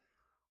pole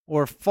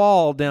or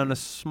fall down a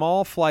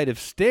small flight of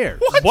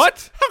stairs?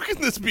 What? How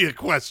can this be a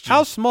question?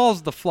 How small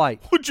is the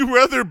flight? Would you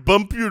rather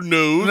bump your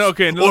nose No,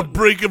 okay, no. or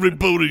break every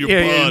bone of your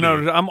Yeah,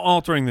 body? no, I'm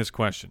altering this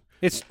question.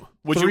 It's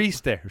Would you- 3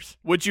 stairs.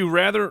 Would you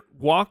rather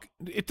walk?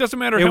 It doesn't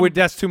matter It how. would,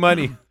 that's too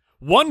many.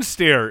 One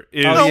stair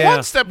is. Oh, No, yeah.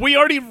 one step. We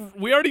already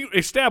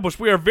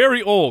established we are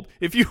very old.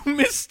 If you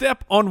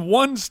misstep on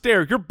one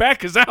stair, your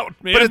back is out,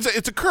 man. But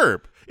it's a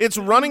curb. It's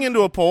running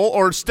into a pole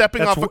or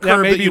stepping off a That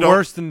curb may that be you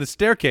worse than the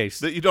staircase.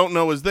 don't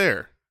know is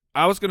there.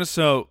 I was gonna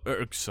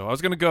I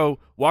was gonna go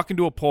walk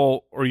into a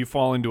pole or you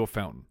fall into a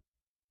fountain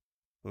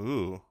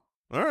Ooh,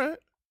 all right.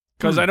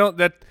 because I don't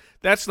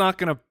that's not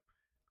gonna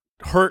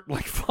hurt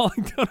like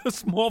falling down a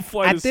small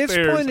flight At of this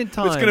stairs. point in It's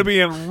time- gonna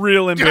be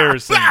real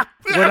embarrassing.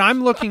 What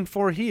I'm looking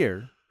for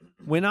here,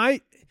 if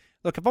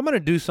I'm going to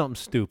do something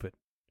stupid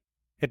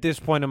at this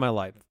point in my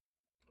life,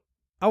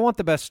 I want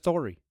the best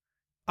story.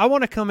 I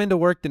want to come into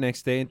work the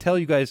next day and tell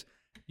you guys,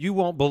 you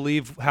won't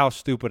believe how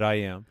stupid I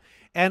am.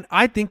 And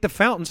I think the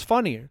fountain's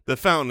funnier. The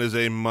fountain is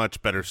a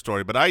much better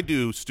story, but I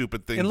do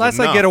stupid things Unless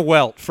I enough. get a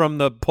welt from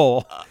the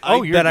pole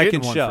You're that I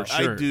getting can one show. for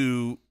sure. I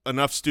do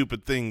enough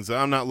stupid things.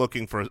 I'm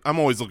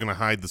always looking to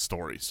hide the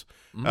stories.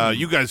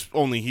 You guys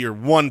only hear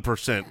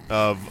 1%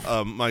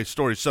 of my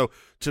stories. So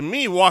to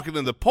me, walking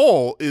in the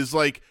pole is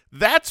like,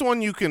 that's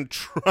when you can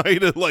try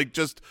to like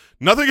just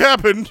nothing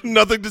happened,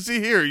 nothing to see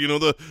here. You know,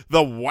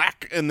 the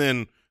whack, and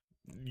then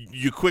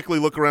you quickly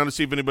look around to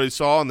see if anybody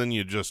saw, and then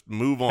you just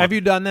move on. Have you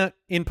done that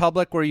in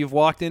public where you've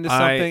walked into I-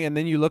 something and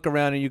then you look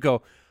around and you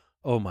go,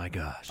 oh my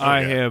gosh.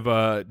 I have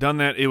done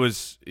that.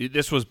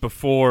 This was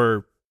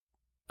before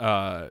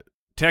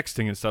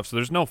texting and stuff, so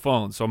there's no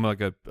phone. So I'm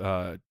like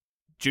a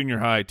junior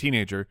high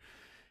teenager,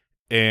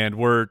 and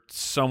we're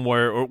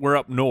somewhere, or we're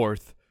up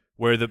north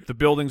where the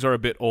buildings are a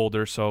bit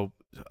older. So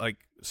like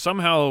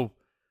somehow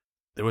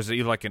there was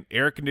either like an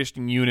air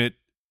conditioning unit,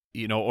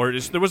 or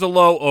just, there was a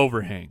low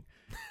overhang,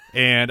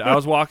 and I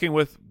was walking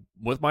with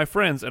my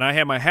friends, and I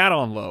had my hat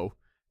on low,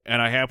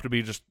 and I happened to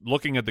be just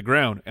looking at the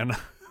ground, and.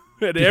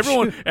 And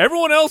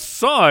everyone else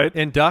saw it,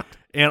 And ducked?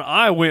 and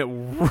I went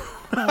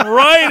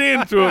right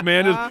into it,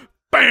 man. Just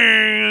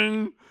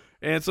bang.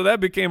 And so that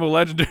became a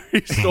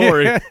legendary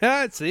story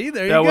See,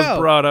 there you that go. was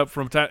brought up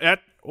from time.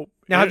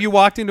 Now, have you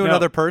walked into No.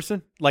 another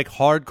person? Like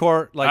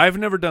hardcore? Like I've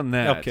never done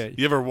that. Okay.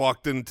 You ever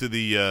walked into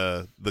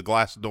the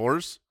glass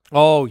doors?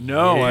 Oh,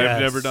 No, I've yes.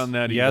 never done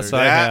that Yes,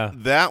 either. I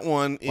have. That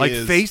one is Like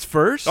face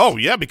first? Oh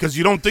yeah, because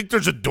you don't think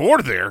there's a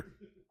door there.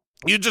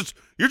 You're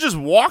just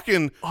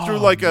walking through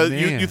like a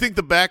man. you think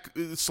the back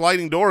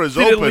sliding door is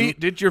Did, open.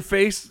 did your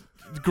face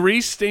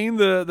grease stain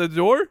the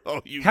door?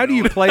 Oh, How do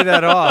you play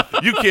that off?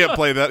 You can't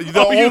play that. The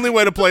only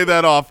way to play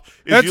that off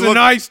is That's you a look,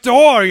 nice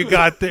door you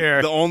got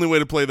there. The only way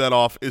to play that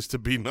off is to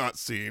be not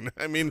seen.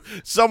 I mean,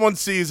 someone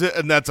sees it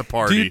and that's a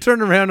party. Do you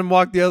turn around and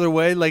walk the other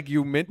way like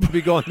you meant to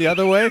be going the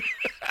other way?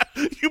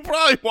 You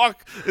probably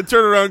walk and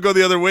turn around and go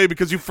the other way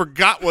because you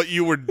forgot what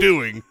you were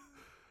doing.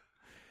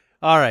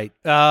 All right.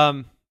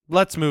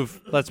 Let's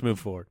move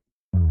forward.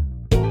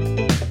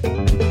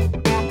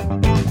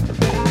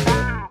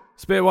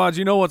 Spitwads,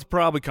 you know what's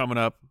probably coming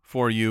up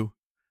for you?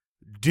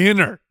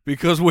 Dinner,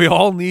 because we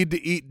all need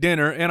to eat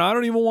dinner, and I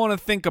don't even want to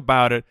think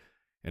about it.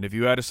 And if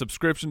you had a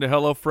subscription to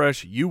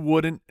HelloFresh, you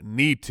wouldn't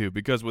need to,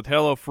 because with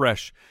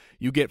HelloFresh,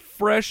 you get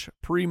fresh,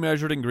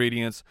 pre-measured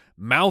ingredients,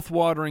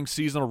 mouth-watering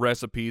seasonal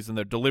recipes, and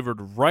they're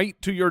delivered right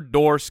to your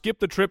door. Skip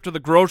the trip to the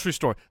grocery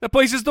store. That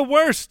place is the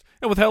worst.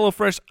 And with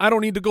HelloFresh, I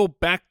don't need to go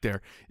back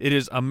there. It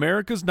is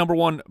America's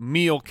 #1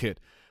 meal kit.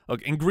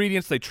 Look,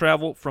 ingredients, they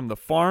travel from the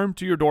farm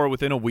to your door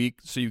within a week,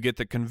 so you get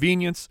the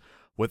convenience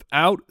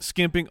without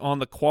skimping on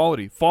the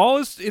quality. Fall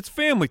it's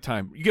family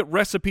time. You get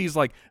recipes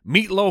like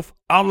meatloaf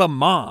a la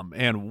mom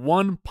and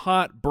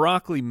one-pot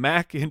broccoli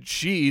mac and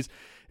cheese.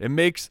 It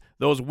makes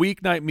those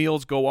weeknight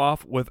meals go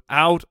off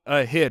without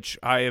a hitch.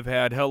 I have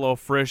had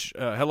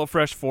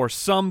HelloFresh for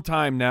some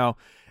time now,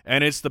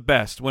 and it's the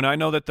best. When I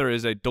know that there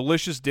is a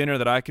delicious dinner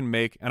that I can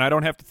make, and I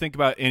don't have to think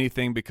about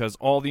anything because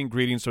all the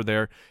ingredients are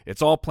there.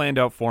 It's all planned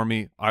out for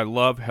me. I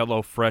love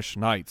HelloFresh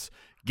nights.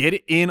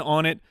 Get in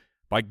on it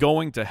by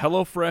going to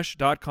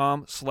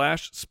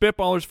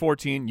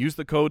HelloFresh.com/Spitballers14. Use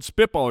the code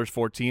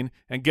Spitballers14,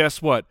 and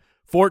guess what?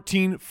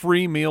 14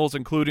 free meals,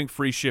 including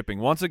free shipping.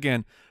 Once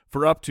again,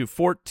 for up to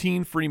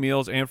 14 free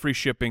meals and free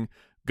shipping,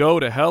 go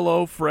to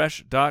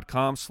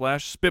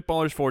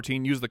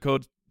HelloFresh.com/Spitballers14. Use the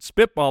code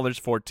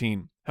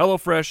Spitballers14.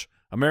 HelloFresh,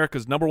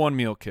 America's #1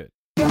 meal kit.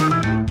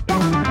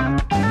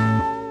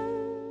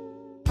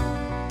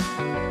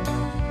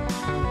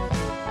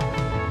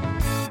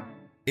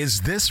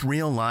 Is this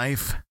real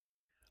life?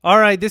 All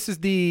right, this is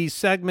the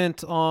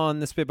segment on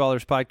the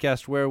Spitballers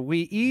podcast where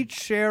we each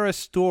share a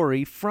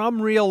story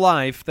from real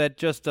life that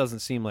just doesn't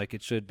seem like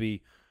it should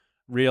be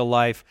real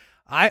life.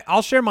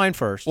 I'll share mine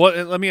first.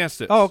 Well, let me ask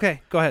this. Oh,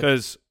 okay. Go ahead.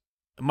 Because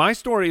my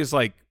story is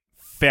like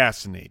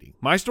fascinating.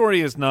 My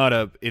story is not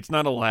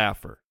a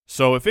laugher.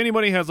 So if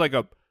anybody has like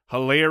a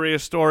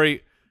hilarious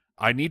story,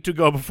 I need to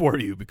go before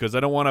you because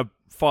I don't want to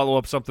follow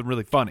up something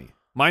really funny.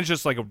 Mine's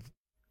just like a.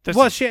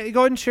 Go ahead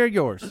and share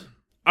yours.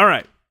 All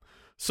right.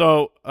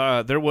 So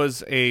there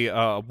was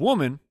a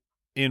woman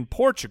in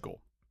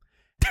Portugal.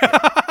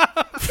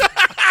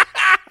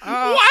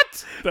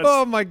 What?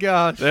 Oh my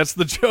gosh. That's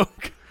the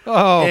joke.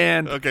 Oh.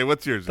 And Okay,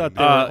 what's yours? Thought Andy?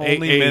 there were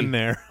only men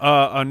there.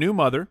 A new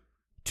mother,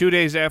 2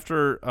 days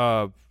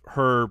after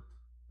her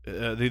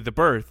the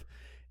birth,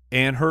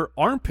 and her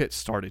armpit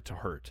started to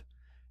hurt,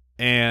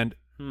 and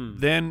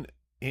then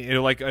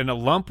and a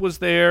lump was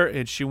there,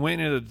 and she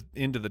went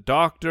into the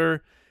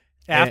doctor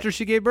After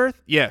she gave birth?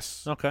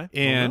 Yes. Okay.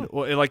 And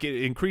it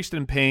increased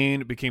in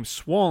pain, it became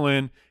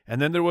swollen, and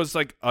then there was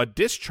like a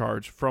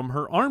discharge from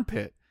her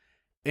armpit,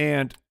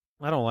 and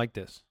I don't like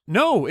this.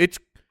 no, it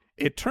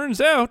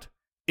turns out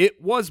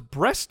it was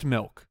breast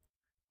milk.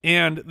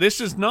 And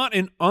this is not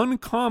an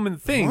uncommon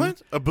thing.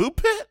 What? A boob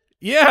pit?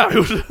 Yeah,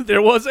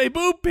 there was a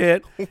boob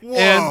pit.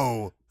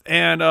 Whoa.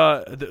 And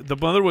the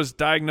mother was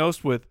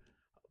diagnosed with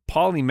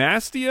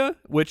polymastia,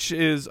 which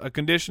is a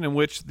condition in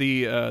which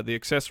the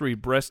accessory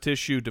breast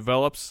tissue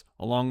develops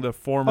along the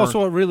former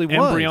so it really was.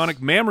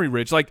 embryonic mammary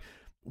ridge. Like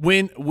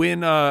when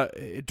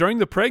during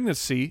the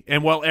pregnancy,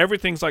 and while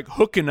everything's like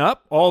hooking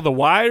up, all the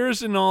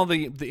wires and all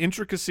the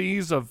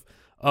intricacies of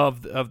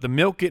the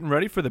milk getting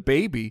ready for the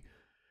baby,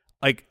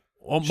 like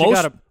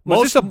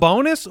was this a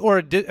bonus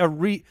or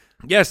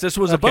Yes, this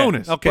was a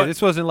bonus. Okay, but,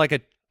 this wasn't like a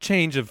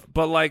change of.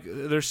 But like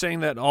they're saying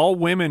that all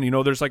women,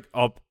 there's like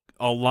a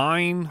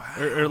line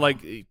or like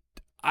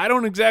I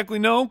don't exactly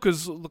know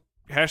because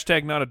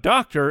hashtag not a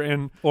doctor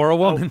or a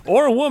woman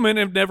or a woman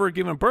have never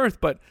given birth,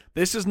 but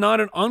this is not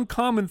an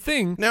uncommon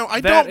thing. Now I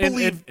that don't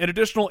believe an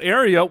additional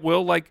area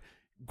will like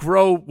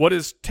grow what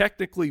is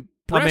technically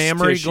breast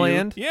mammary tissue.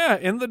 gland. Yeah,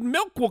 and the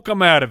milk will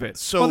come out of it.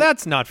 so. Well,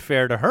 that's not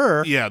fair to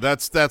her. Yeah,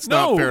 that's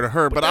No, not fair to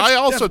her. But that's- I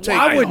also that's take.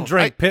 wild. I wouldn't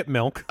drink pit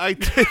milk. I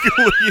take.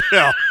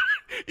 Yeah.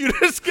 You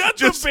just got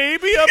Just- the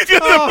baby up.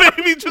 Get the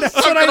baby just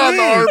sucking what I on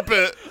the mean.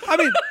 armpit.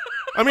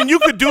 I mean, You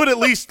could do it at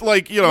least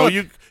like you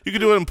could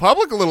do it in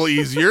public a little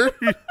easier.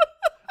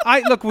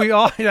 we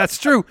all. That's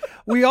true.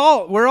 We're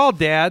all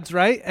dads,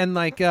 right? And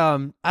like,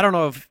 I don't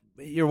know if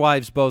your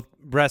wives both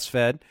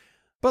breastfed,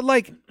 but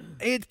like,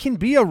 it can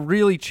be a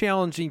really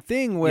challenging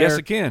thing where Yes,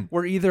 it can.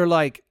 We're either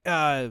like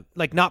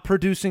not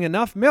producing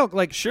enough milk.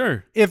 Like,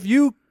 Sure. if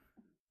you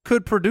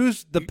could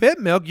produce the pit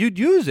milk, you'd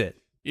use it.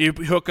 You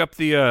hook up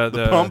the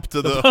Pump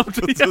to the pump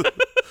to-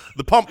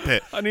 the pump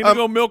pit. I need to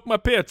go milk my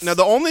pits. Now,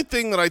 the only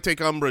thing that I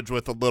take umbrage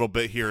with a little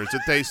bit here is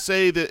that they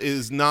say that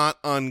is not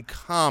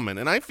uncommon,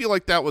 and I feel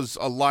like that was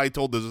a lie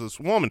told to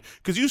this woman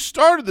because you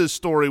started this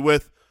story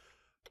with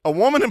a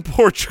woman in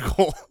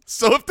Portugal.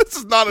 So if this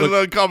is not an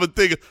uncommon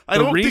thing, I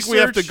don't think we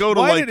have to go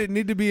to Why like. did it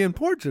need to be in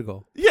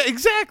Portugal? Yeah,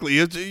 exactly.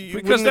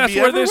 because that's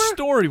where this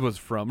story was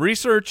from.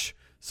 Research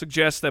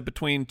suggests that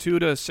between 2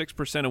 to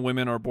 6% of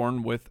women are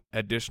born with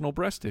additional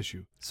breast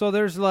tissue. So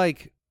there's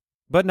like,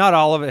 but not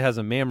all of it has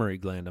a mammary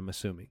gland, I'm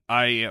assuming.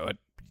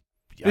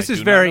 This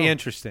is very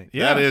interesting.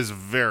 Yeah. That is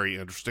very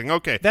interesting.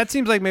 Okay. That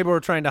seems like maybe we're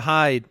trying to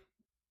hide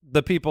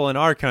the people in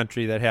our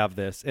country that have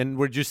this, and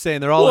we're just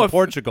saying they're all in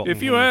Portugal.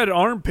 If you had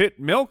armpit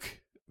milk,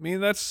 I mean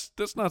that's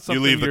not something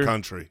You leave the you're-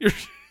 country. you're-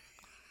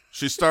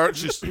 She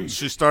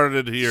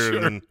started it here.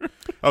 Sure. And then,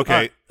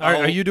 okay.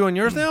 Are you doing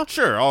yours now?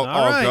 Sure, I'll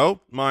right.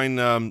 go.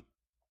 Mine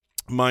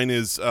Mine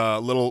is a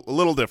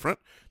little different,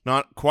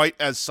 not quite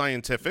as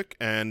scientific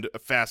and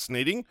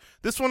fascinating.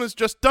 This one is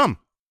just dumb.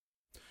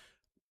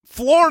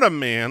 Florida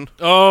man.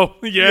 Oh,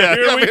 yeah,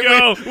 here we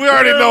go. We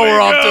already Here know we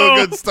we're off to go.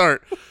 a good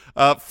start.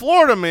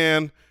 Florida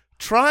man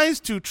tries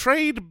to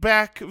trade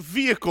back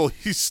vehicle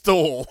he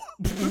stole.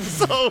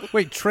 So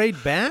Wait, trade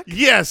back?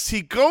 yes,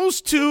 he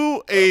goes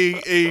to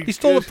a He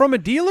stole it from a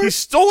dealer? He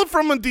stole it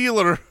from a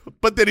dealer,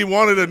 but then he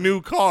wanted a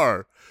new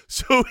car.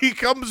 So he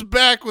comes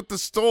back with the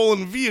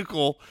stolen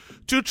vehicle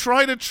to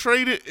try to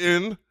trade it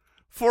in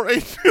for a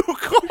new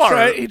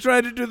car. He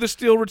tried to do the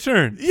steel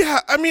return.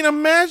 Yeah, I mean,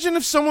 imagine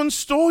if someone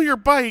stole your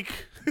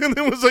bike and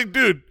then was like,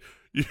 dude,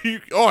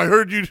 I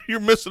heard you're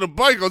missing a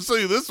bike. I'll sell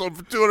you this one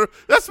for $200.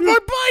 That's my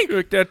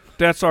bike.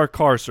 That's our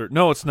car, sir.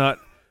 No, it's not.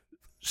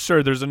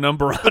 Sir, there's a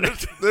number on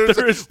it.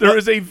 There's there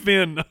is a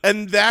VIN.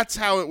 And that's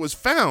how it was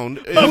found.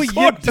 is- Oh,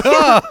 you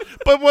duh.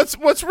 But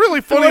what's really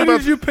funny Why about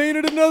did you paint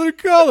it another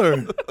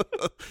color?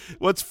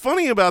 what's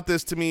funny about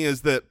this to me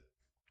is that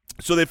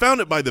so they found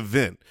it by the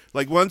VIN.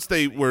 Like once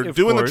they were Of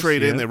doing course, the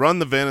trade in, yeah. they run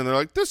the VIN and they're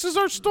like, "This is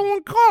our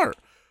stolen car."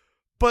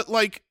 But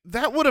like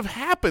that would have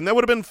happened. That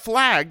would have been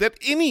flagged at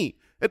any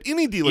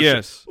dealership.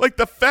 Yes. Like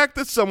the fact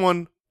that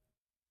someone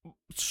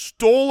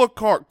stole a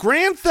car,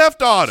 Grand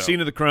Theft Auto. Scene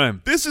of the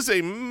crime. This is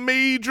a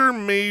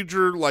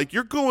major, like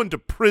you're going to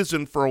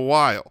prison for a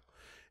while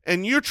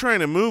and you're trying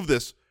to move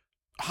this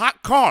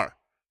hot car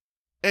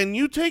and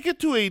you take it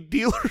to a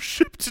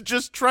dealership to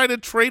just try to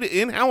trade it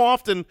in. How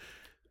often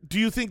do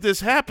you think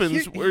this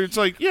happens where it's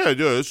like, yeah,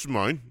 this is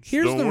mine. Just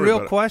Here's don't the worry real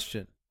about it.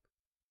 question.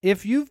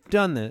 If you've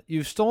done that,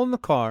 you've stolen the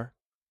car,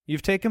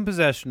 you've taken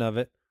possession of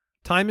it,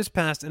 time has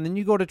passed, and then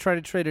you go to try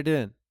to trade it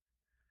in.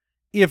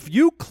 If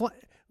you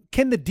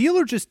can the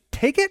dealer just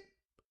take it?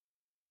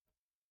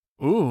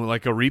 Ooh,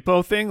 like a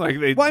repo thing? Like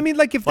they Well, I mean,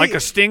 like if like they, a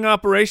sting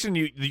operation,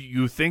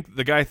 you think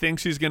the guy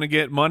thinks he's going to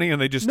get money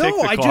and they just take the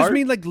no, car? I just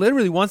mean like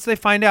literally once they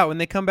find out when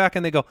they come back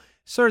and they go,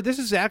 "Sir, this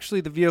is actually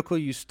the vehicle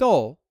you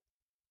stole."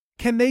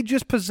 Can they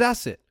just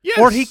possess it? Yes.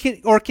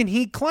 Or can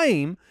he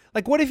claim?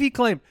 Like, what if he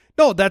claimed,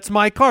 "No, that's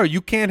my car.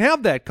 You can't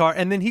have that car,"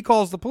 and then he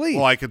calls the police?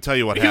 Well, I can tell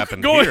you what You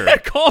happened can go here.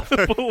 ahead, call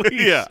the police.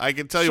 Yeah, I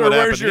can tell you Sir, what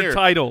where's happened your here.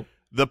 title?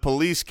 The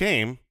police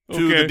came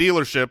to Okay. the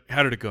dealership.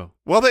 How did it go?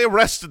 Well, they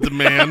arrested the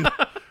man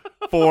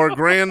for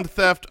Grand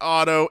Theft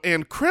Auto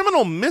and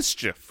criminal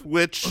mischief,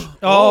 which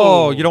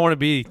oh, you don't want to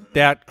be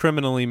that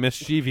criminally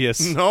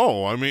mischievous.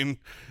 no, I mean,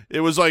 it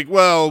was like,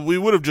 well, we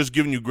would have just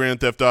given you Grand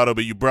Theft Auto,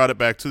 but you brought it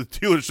back to the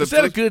dealership. Is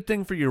that a good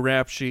thing for your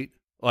rap sheet?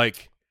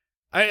 Like,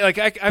 I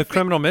The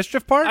criminal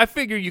mischief part? I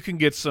figure you can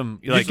get some.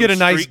 you Like, get a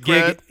nice street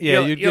gig. cred. Yeah,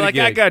 you're you'd get like, a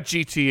gig. I got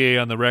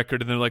GTA on the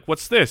record, and they're like,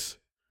 "What's this?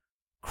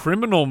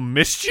 Criminal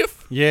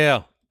mischief?"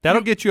 Yeah,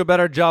 that'll get you a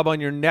better job on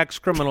your next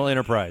criminal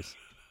enterprise.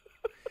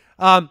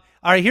 All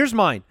right, here's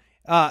mine.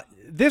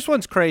 This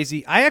one's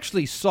crazy. I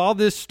actually saw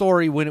this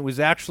story when it was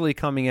actually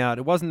coming out.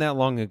 It wasn't that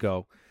long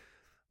ago.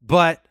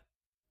 But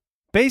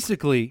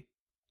basically,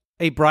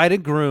 a bride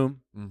and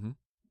groom Mm-hmm.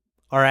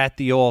 are at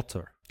the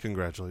altar.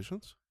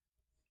 Congratulations.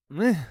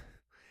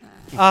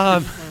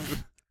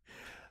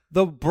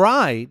 The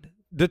bride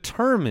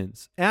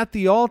determines at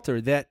the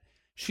altar that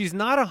she's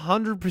not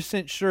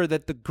 100% sure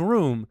that the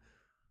groom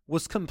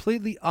was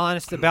completely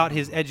honest about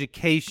his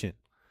education.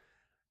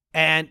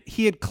 And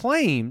he had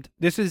claimed,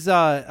 this is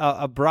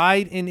a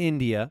bride in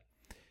India,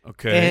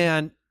 Okay.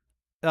 and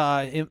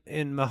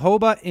in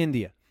Mahoba,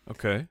 India.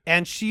 Okay.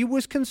 And she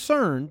was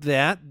concerned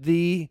that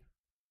the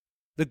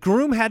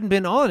groom hadn't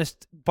been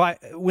honest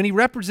when he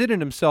represented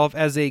himself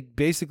as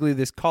basically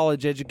this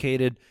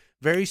college-educated,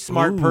 very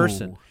smart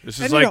person. This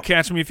And, is you like know,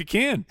 Catch Me If You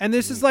Can. and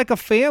this is like a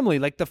family,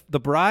 like the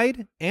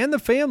bride and the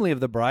family of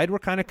the bride were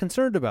kind of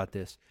concerned about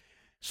this.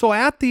 So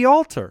at the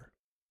altar,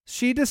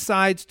 she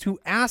decides to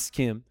ask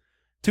him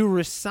to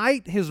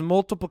recite his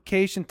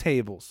multiplication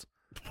tables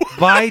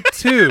by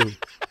 2.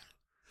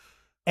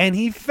 And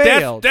he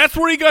failed. That's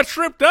where he got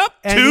tripped up.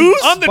 And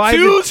Twos he- on the by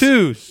twos, the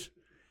 2s.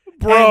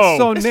 bro. And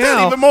so It's now,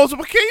 not even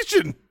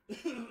multiplication.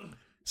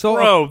 so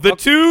bro, the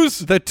twos.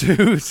 the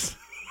 2s.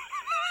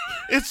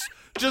 It's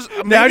just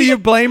Now do you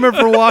blame her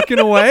for walking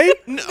away?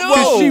 Because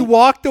Whoa. she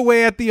walked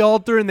away at the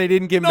altar and they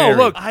didn't get No, married.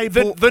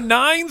 look, the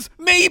nines,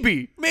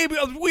 maybe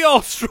we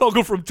all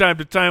struggle from time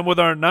to time with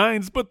our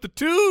nines, but the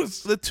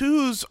twos. The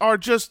twos are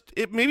just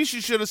maybe she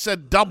should have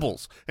said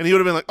doubles, and he would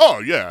have been like, "Oh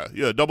yeah,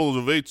 doubles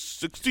of 8,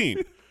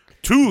 16.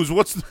 Twos,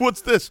 what's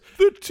this?"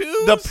 The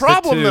twos. The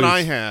problem that twos.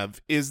 I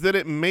have is that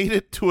it made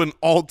it to an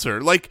altar.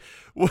 Like,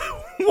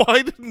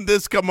 why didn't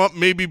this come up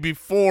maybe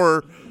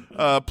before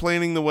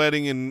planning the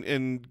wedding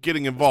and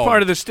getting involved?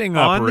 part of the sting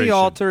On operation. the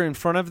altar in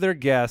front of their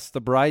guests, the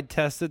bride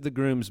tested the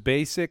groom's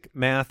basic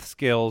math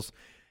skills.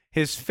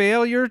 His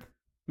failure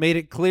made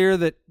it clear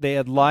that they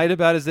had lied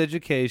about his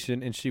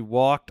education, and she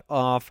walked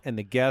off, and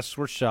the guests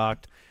were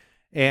shocked.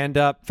 And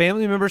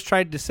family members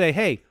tried to say,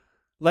 hey,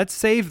 let's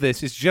save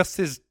this. It's just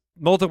his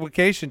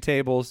multiplication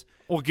tables.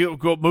 Well,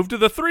 go move to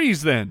the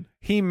threes then.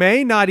 He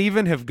may not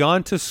even have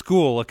gone to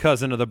school, a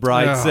cousin of the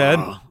bride said.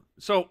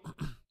 So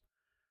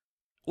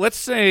let's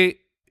say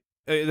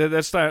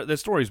that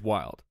story's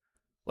wild.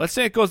 let's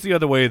say it goes the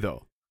other way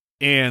though,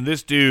 and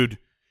this dude,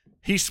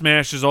 he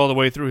smashes all the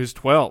way through his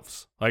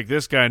 12s. Like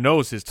this guy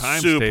knows his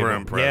time. Super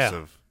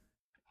impressive.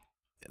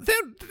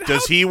 Then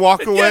Does he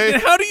walk away? Yeah,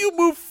 how do you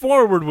move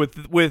forward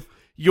with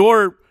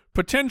your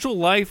potential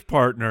life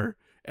partner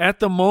at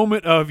the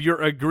moment of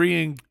your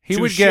agreeing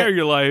to share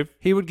your life?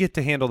 He would get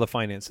to handle the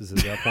finances at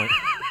that point.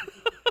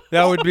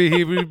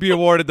 He would be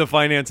awarded the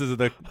finances of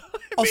the.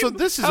 Also,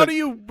 this is how do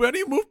you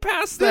move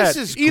past that? This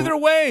is either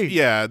way.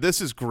 Yeah,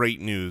 this is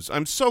great news.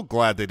 I'm so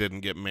glad they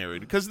didn't get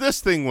married because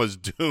this thing was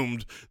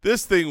doomed.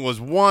 This thing was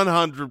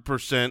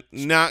 100%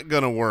 not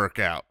going to work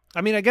out.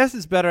 I mean, I guess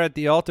it's better at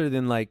the altar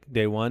than like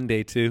day 1,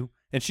 day 2.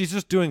 And she's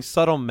just doing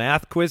subtle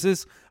math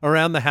quizzes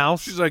around the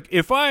house. She's like,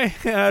 if I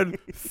had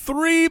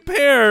 3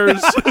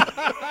 pairs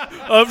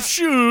of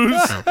shoes,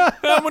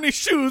 how many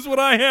shoes would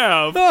I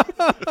have?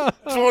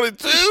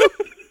 22?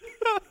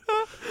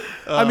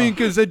 I mean,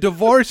 because a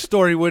divorce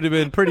story would have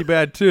been pretty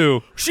bad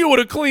too. She would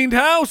have cleaned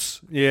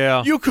house.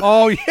 Yeah. You could.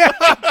 Oh yeah.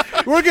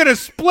 We're gonna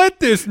split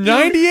this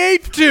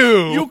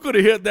 98-2. You could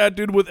have hit that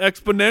dude with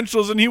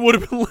exponentials, and he would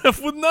have been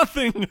left with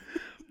nothing.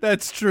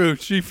 That's true.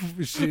 This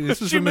is She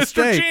a missed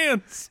her mistake.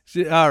 chance.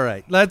 All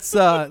right, let's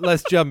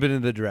jump into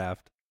the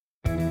draft.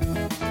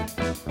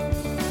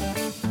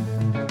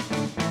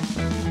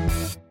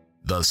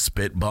 The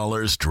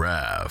Spitballers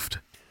Draft.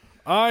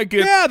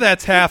 Yeah,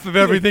 that's half of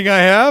everything I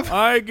have.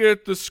 I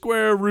get the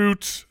square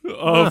root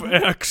of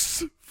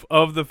X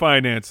of the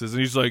finances, and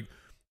he's like,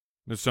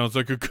 "This sounds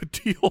like a good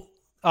deal."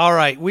 All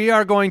right, we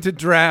are going to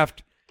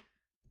draft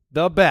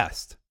the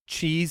best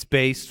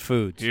cheese-based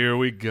foods. Here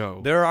we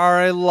go. There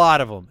are a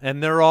lot of them,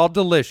 and they're all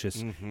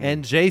delicious. Mm-hmm.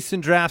 And Jason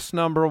drafts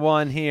number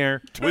 1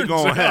 here. We're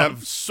going to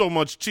have so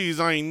much cheese,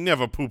 I ain't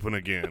never pooping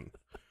again.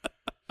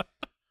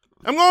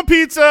 I'm going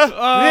pizza.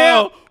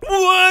 Yeah.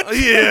 What?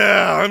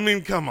 Yeah, I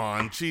mean, come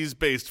on.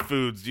 Cheese-based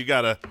foods. You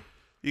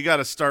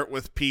gotta start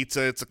with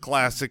pizza. It's a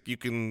classic. You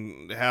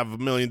can have a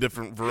million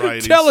different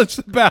varieties. Tell us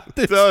about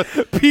this So-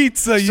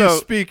 pizza you so,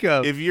 speak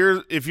of. If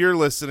you're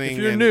listening, If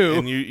you're and, new.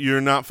 and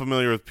you're not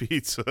familiar with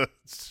pizza,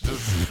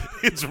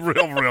 it's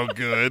real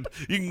good.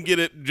 You can get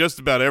it just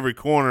about every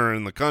corner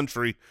in the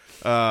country.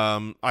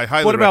 I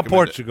highly. What about recommend it.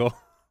 Portugal?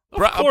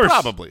 Of course.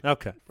 Probably.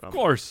 Okay. Of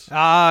course.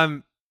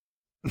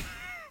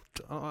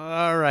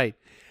 All right.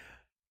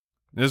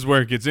 This is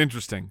where it gets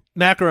interesting.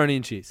 Macaroni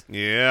and cheese.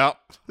 Yeah.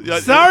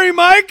 Sorry,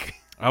 Mike.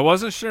 I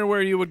wasn't sure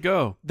where you would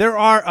go. There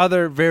are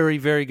other very,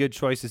 very good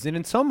choices, and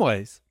in some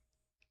ways,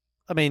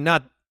 I mean,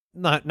 not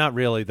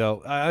really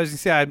though. I was gonna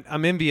say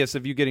I'm envious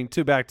of you getting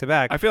 2 back to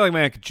back. I feel like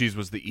mac and cheese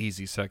was the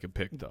easy second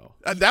pick, though.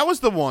 That was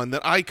the one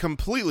that I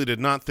completely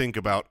did not think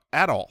about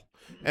at all.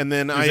 And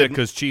then Is it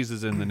because cheese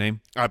is in the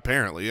name?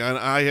 apparently, and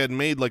I had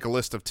made like a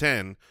list of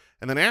 10,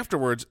 and then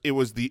afterwards, it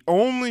was the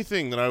only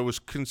thing that I was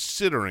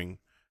considering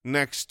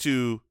next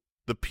to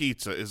the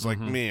pizza. Is like,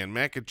 man,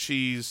 mac and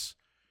cheese.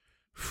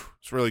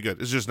 It's really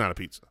good. It's just not a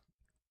pizza.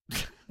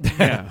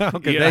 Yeah.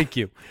 Okay, Yeah. thank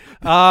you.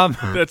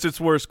 That's its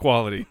worst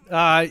quality.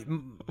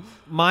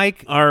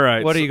 Mike. All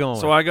right. What are you going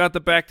So with? I got the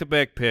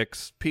back-to-back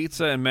picks,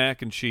 pizza and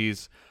mac and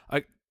cheese.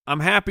 I'm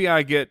happy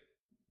I get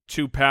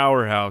 2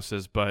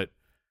 powerhouses, but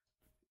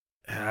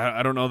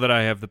I don't know that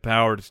I have the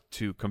power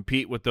to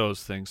compete with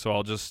those things. So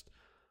I'm just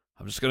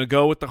going to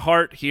go with the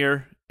heart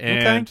here.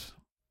 And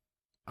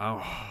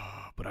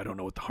but I don't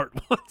know what the heart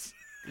wants.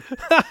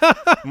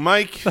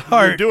 Mike, you're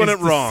Heart doing is it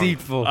wrong.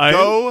 deceitful.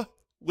 Go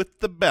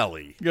with the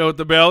belly. Go with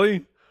the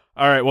belly?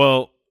 All right,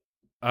 well,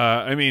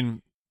 I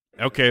mean,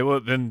 okay, well,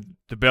 then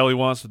the belly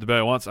wants what the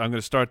belly wants. I'm going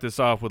to start this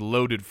off with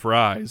loaded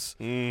fries.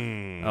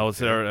 I'll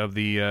start of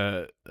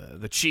the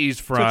cheese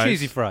fries. So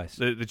cheesy fries.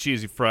 The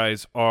cheesy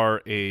fries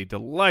are a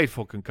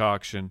delightful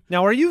concoction.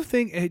 Now, are you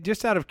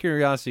just out of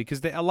curiosity,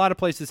 because a lot of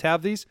places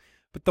have these,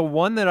 but the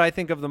one that I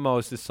think of the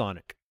most is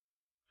Sonic.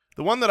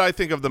 The one that I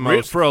think of the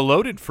most. For a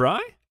loaded fry?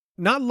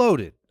 Not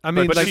loaded. I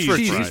mean, But like cheese for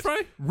fries. cheese fry?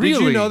 Did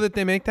Really? you know that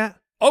they make that?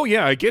 Oh,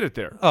 yeah, I get it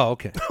there. Oh,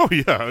 okay. Oh,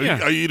 yeah. Yeah.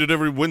 I eat it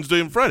every Wednesday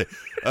and Friday.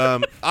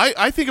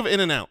 I think of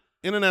In-N-Out.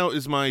 In-N-Out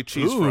is my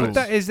cheese Ooh. fries.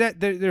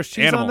 There's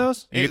cheese Animal. on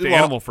those? You get the Well,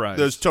 animal fries.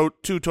 There's 2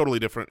 totally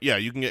different. Yeah,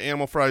 you can get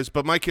animal fries,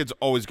 but my kids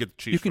always get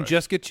the cheese You can fries.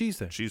 just get cheese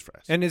there. cheese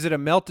fries. And is it a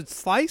melted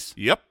slice?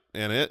 Yep,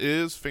 and it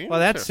is fantastic. Well,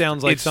 that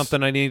sounds like It's-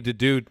 something I need to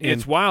do in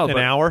It's wild. an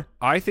but hour.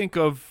 I think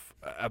of,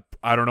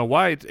 I don't know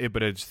why,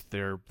 but it's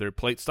their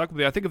plate stuck with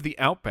me. I think of the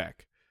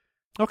Outback.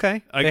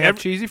 Okay. Like They have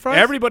cheesy fries?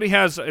 Everybody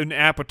has an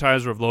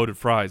appetizer of loaded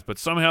fries, but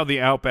somehow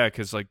the Outback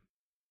has like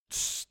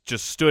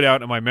just stood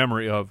out in my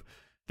memory of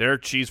their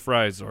cheese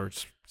fries are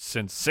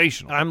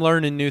sensational. I'm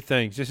learning new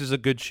things. This is a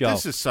good show.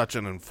 This is such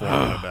an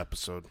informative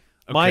episode.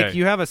 Mike, Okay.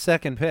 you have a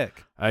second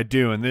pick. I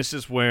do, and this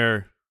is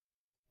where,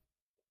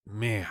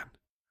 man,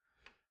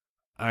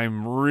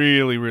 I'm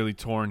really, really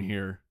torn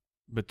here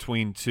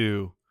between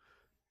two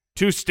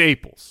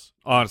staples.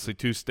 Honestly,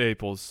 2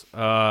 staples.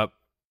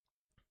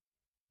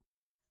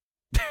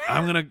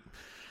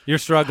 You're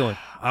struggling.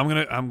 I'm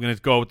gonna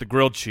go with the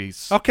grilled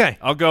cheese. Okay.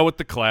 I'll go with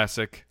the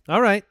classic.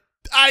 All right.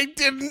 I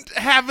didn't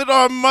have it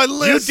on my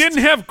list. You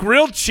didn't have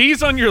grilled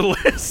cheese on your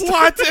list?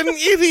 What an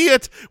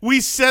idiot.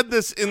 We said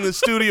this in the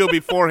studio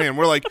beforehand.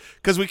 We're like,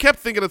 because we kept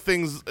thinking of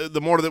things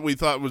the more that we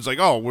thought was like,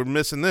 oh, we're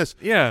missing this.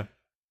 Yeah.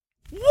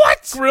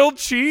 What? Grilled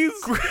cheese?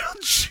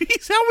 Grilled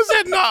cheese? How was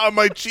that not on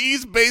my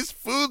cheese-based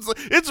foods?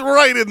 It's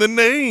right in the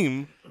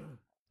name.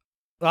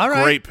 All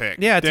right. Great pick.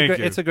 Yeah, Thank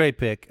you. it's a great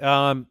pick.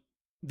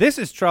 This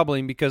is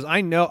troubling because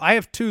I know I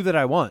have two that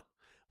I want,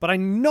 but I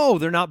know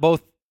they're not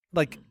both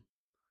like.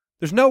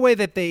 There's no way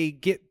that they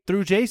get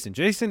through Jason.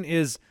 Jason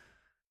is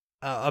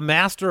a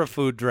master of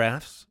food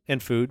drafts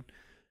and food,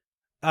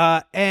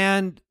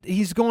 and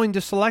he's going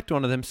to select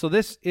one of them. So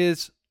this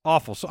is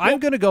awful. So I'm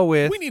going to go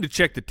with. We need to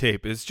check the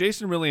tape. Is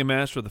Jason really a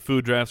master of the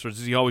food drafts, or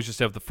does he always just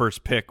have the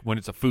first pick when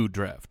it's a food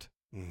draft?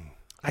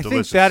 I think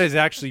Delicious. that is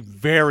actually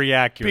very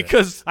accurate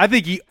Because I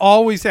think he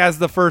always has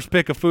the first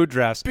pick of food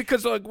drafts.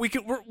 Because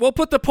we'll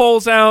put the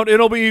polls out.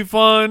 It'll be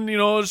fun,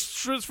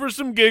 it's for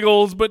some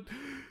giggles, but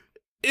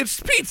it's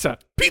pizza.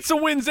 Pizza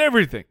wins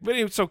everything. But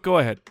anyway, so go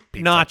ahead.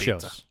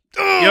 Nachos. Pizza.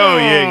 Oh,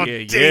 yeah. Dang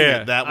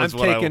it. That was I'm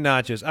what taking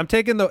nachos. I'm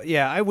taking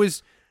I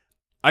was.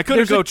 I couldn't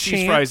There's go a cheese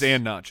chance- fries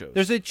and nachos.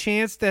 There's a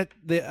chance that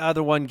the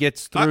other one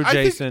gets through I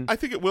Jason.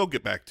 think it will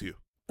get back to you.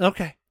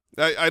 Okay.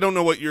 I don't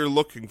know what you're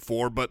looking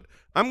for, but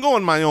I'm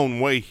going my own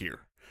way here.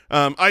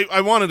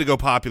 I wanted to go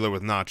popular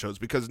with nachos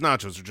because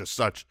nachos are just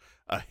such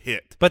a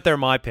hit, But they're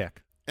my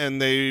pick.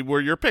 and they were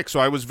your pick. So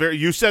I was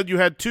you said you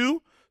had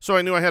two, so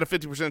I knew I had a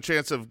 50%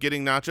 chance of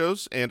getting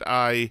nachos, and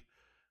I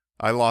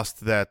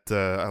lost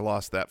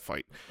that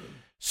fight.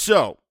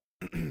 So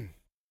I'm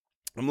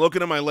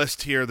looking at my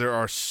list here. There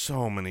are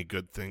so many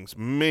good things.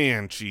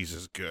 Man, cheese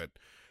is good.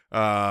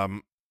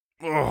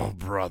 Oh,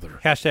 brother.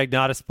 Hashtag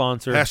not a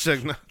sponsor.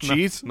 Hashtag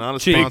Cheese? not a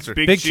Cheese. sponsor.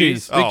 Big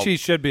cheese. Big Oh. cheese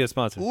should be a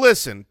sponsor.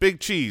 Listen, Big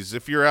Cheese,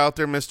 if you're out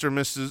there, Mr. and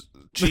Mrs.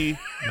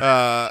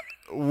 Chi,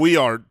 we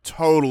are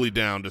totally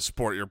down to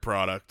support your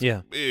product.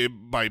 Yeah.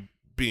 By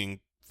being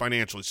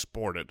financially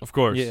supported. Of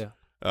course.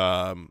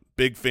 Yeah.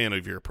 Big fan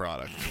of your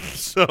product.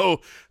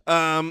 So,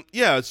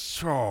 yeah.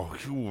 So,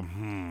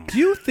 Do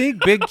you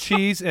think big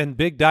cheese and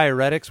big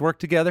diuretics work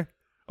together?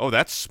 oh,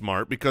 that's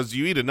smart because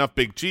you eat enough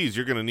Big Cheese,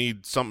 you're going to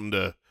need something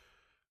to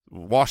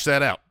wash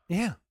that out,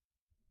 Yeah.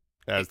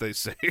 as they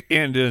say.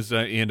 And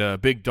a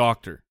big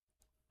doctor.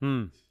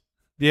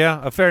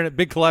 Yeah, a fair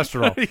big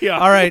cholesterol. Yeah.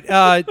 All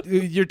right,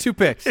 your two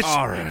picks.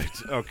 All right.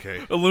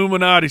 Okay.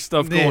 Illuminati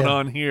stuff going Yeah.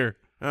 on here.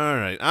 All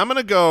right, I'm going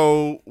to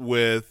go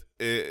with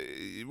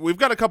we've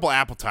got a couple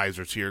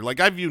appetizers here. Like,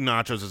 I view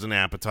nachos as an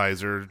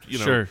appetizer.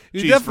 Sure.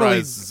 You cheese definitely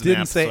fries as an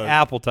didn't say appetizer.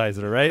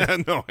 appetizer,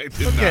 right? No, I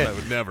did Okay. not. I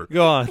would never.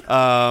 Go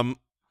on.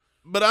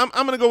 But I'm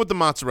going to go with the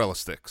mozzarella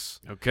sticks.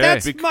 Okay.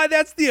 That's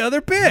the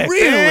other pick.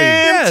 Really?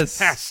 Yes.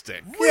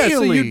 Fantastic. Yeah,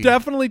 so Really? you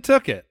definitely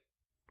took it.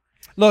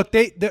 Look,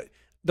 the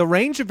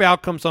range of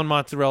outcomes on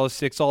mozzarella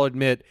sticks, I'll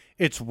admit,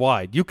 it's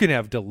wide. You can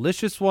have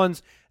delicious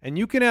ones, and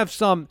you can have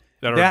some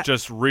that are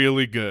just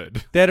really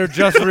good. that are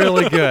just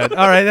really good.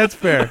 All right, that's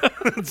fair.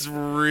 That's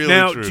really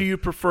Now, true. do you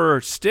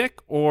prefer stick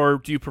or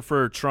do you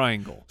prefer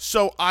triangle?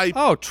 So I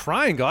Oh,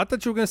 triangle. I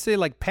thought you were going to say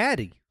like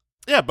patty.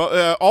 yeah,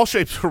 but all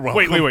shapes are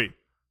welcome. Wait.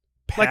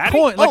 Like Patty?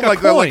 coin, Oh, like a like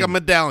coin. a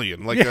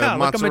medallion, like yeah, a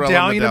like a mozzarella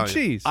medallion of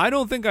cheese. I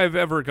don't think I've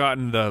ever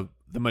gotten the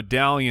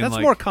medallion. That's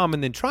like, more common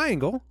than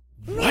triangle.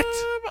 What?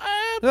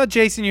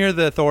 Jason, you're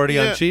the authority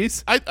Yeah, on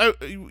cheese.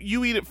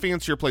 you eat at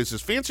fancier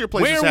places. Fancier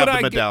places Where have would the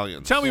I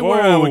medallions. Tell me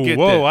where I would get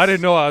whoa! this. I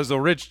didn't know I was a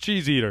rich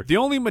cheese eater. The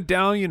only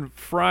medallion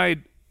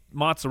fried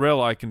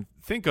mozzarella I can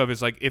think of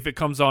is like if it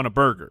comes on a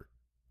burger.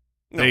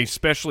 No. They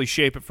specially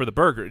shape it for the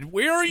burger.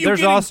 Where are you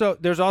There's getting...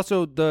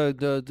 also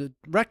the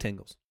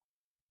rectangles.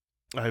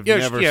 I've Yeah,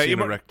 never yeah, seen you a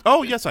mu- rect.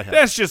 Oh, yes, I have.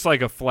 That's just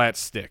like a flat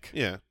stick.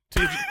 Yeah.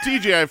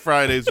 TGI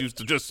Fridays used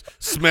to just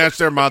smash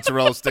their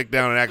mozzarella stick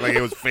down and act like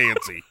it was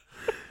fancy.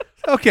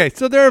 Okay,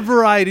 so there are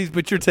varieties,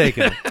 but you're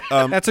taking it.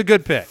 That's a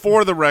good pick.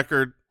 For the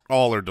record,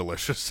 all are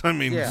delicious. I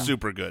mean, Yeah.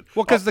 super good.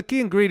 Well, because the key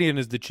ingredient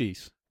is the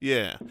cheese.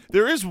 Yeah.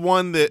 There is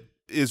one that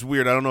is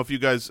weird. I don't know if you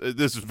guys,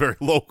 this is very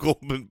local,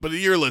 but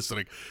you're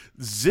listening.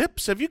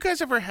 Zips, have you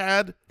guys ever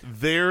had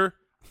their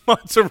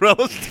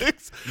mozzarella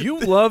sticks? You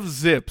love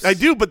Zips. I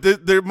do, but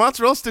their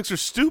mozzarella sticks are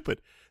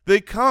stupid. They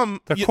come.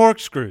 The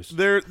corkscrews.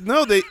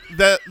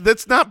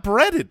 That's not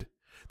breaded.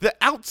 The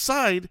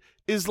outside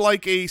is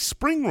like a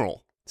spring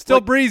roll. Still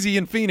breezy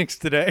in Phoenix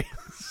today.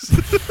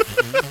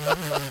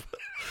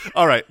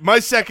 All right, my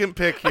second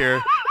pick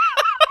here.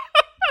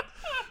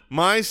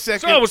 My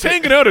second. So I was pick-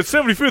 hanging out at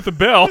 75th and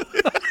Bell.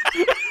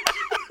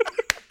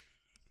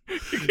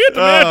 You can't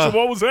imagine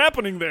what was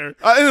happening there.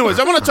 Anyways,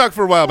 I want to talk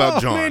for a while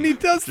about John. Man, he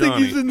does think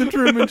Johnny. he's in the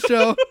Truman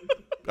Show.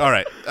 All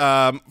right.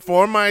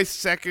 For my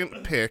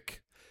second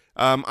pick,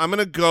 I'm going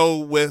to go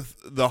with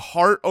the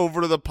heart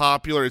over to the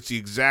popular. It's the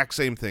exact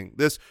same thing.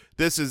 This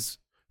is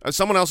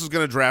someone else is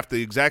going to draft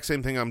the exact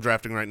same thing I'm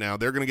drafting right now.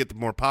 They're going to get the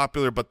more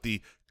popular, but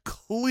the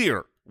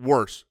clear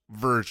worse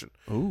version.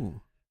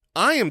 Ooh.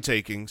 I am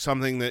taking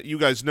something that you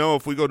guys know.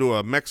 If we go to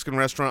a Mexican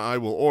restaurant, I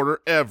will order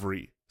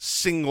every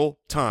single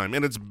time,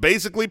 and it's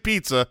basically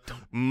pizza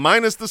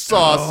minus the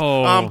sauce.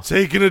 Oh. I'm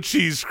taking a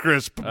cheese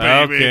crisp,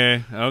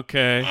 baby.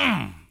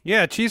 Okay.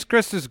 Yeah, cheese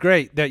crisp is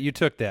great that you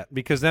took that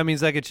because that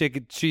means I could take a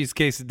cheese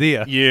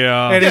quesadilla.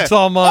 Yeah. And it's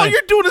all mine. All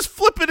you're doing is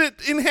flipping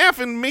it in half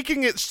and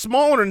making it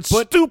smaller and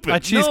stupid. a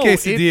cheese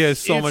quesadilla is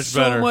so much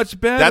better. So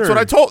much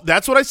better.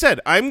 That's what I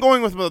said. I'm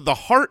going with the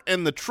heart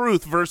and the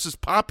truth versus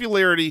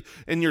popularity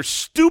and your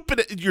stupid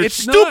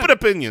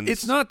opinions.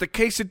 It's not. The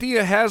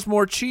quesadilla has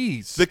more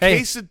cheese. The Hey,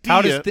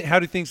 quesadilla. how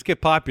do things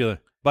get popular?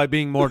 By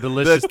being more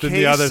delicious than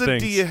the other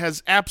things. quesadilla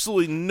has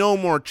absolutely no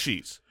more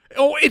cheese.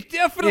 Oh, it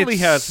definitely It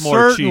has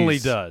more cheese. certainly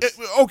does.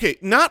 Okay,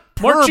 not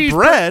More per cheese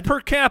bread. per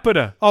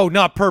capita. Oh,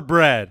 not per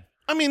bread.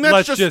 I mean,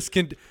 that's Let's just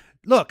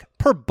look,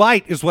 per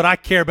bite is what I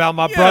care about,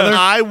 my brother.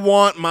 I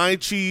want my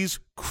cheese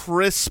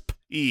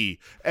crispy,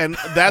 and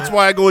that's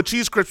why I go with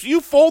cheese crisp.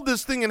 You fold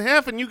this thing in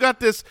half, and you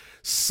got this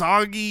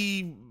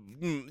soggy,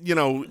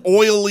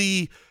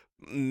 oily,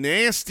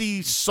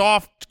 nasty,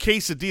 soft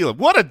quesadilla.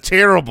 What a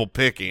terrible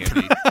pick,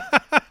 Andy.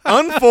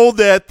 Unfold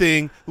that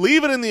thing,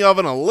 leave it in the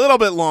oven a little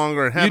bit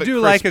longer, and have You it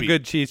do crispy. like a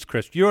good cheese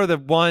crisp. You're the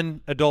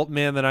one adult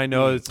man that I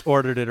know that's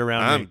ordered it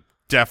around me. I'm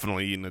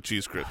definitely eating a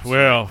cheese crisp.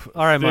 Well,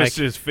 All right, this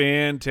Mike. is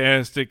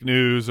fantastic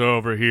news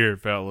over here,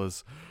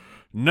 fellas.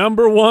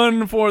 Number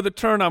one for the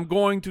turn, I'm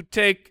going to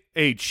take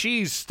a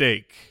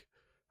cheesesteak.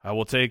 I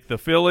will take the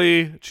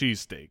Philly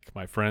cheesesteak,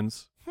 my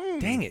friends.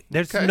 Dang it.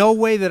 There's Okay. no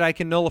way that I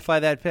can nullify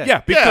that pick.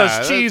 Yeah, because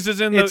Yeah, cheese is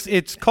in the...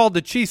 It's called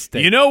the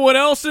cheesesteak. You know what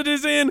else it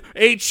is in?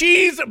 A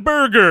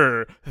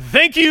cheeseburger.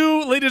 Thank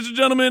you, ladies and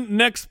gentlemen.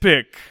 Next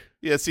pick.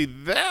 Yeah, see,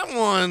 that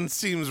one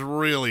seems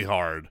really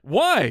hard.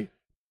 Why?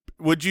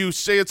 Would you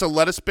say it's a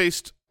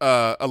lettuce-based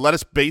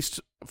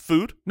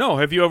food? No,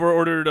 have you ever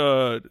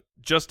ordered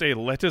just a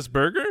lettuce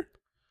burger?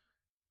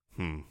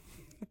 Dang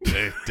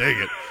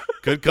it.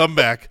 Good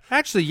comeback.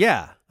 Actually,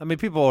 yeah. I mean,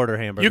 people order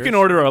hamburgers. You can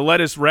order a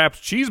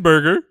lettuce-wrapped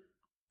cheeseburger.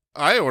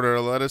 I order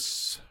a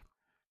lettuce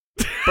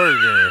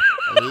burger.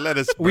 A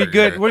lettuce burger. We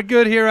good? We're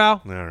good here,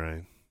 Al? All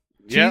right.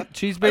 Yeah.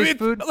 Cheese-based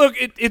food? Look,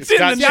 it's It's in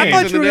got the Yeah, I name.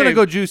 thought in you were the going to name.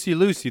 go Juicy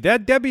Lucy.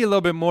 That'd be a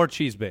little bit more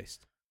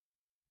cheese-based.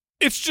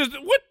 It's just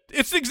what?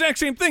 It's the exact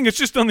same thing. It's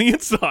just on the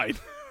inside.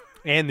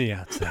 And the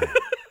outside.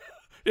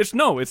 It's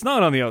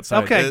not on the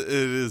outside. Okay. It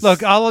is.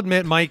 Look, I'll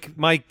admit,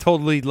 Mike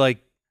totally, he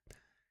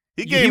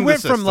he the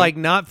went from,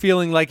 system. not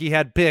feeling like he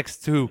had picks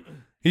to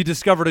he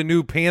discovered a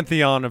new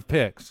pantheon of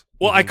picks.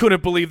 Well, I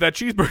couldn't believe that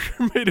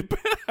cheeseburger made it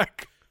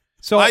back.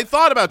 So I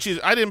thought about cheese.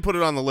 I didn't put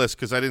it on the list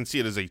because I didn't see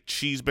it as a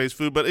cheese-based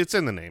food, but it's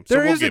in the name. So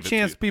there we'll is a give it to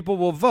chance you. people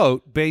will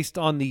vote based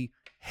on the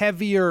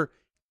heavier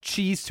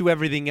cheese to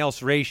everything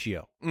else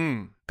ratio.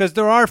 Because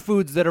there are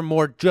foods that are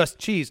more just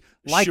cheese,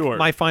 like Sure.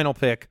 my final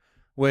pick,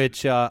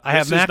 which I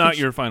have This mac is not and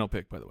your final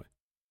pick, by the way.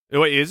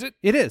 Wait, is it?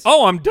 It is.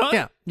 Oh, I'm done.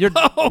 Yeah, you're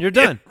Oh, you're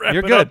done. yeah, wrap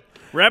You're it good. up.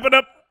 Wrap it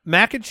up.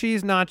 Mac and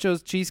cheese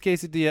nachos, cheese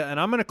quesadilla, and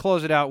I'm going to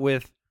close it out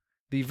with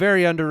the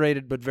very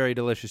underrated but very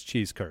delicious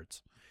cheese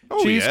curds.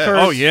 Oh, cheese yeah. curds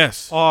Oh,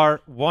 yes.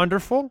 are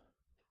wonderful,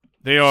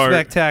 They are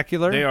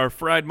spectacular. They are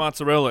fried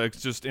mozzarella.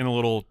 It's just in a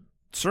little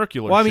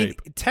circular Well, I mean,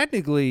 shape.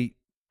 technically,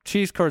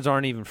 cheese curds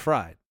aren't even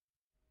fried.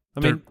 I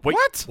mean, Wait,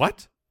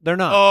 what? they're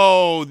not.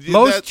 Oh,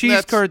 Most cheese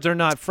that's- curds are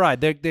not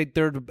fried.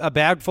 They're a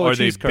bag full Are of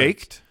they cheese curds.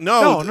 baked?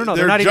 No, No, they're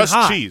they're not even just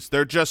hot. cheese.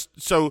 They're just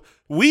so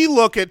we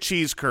look at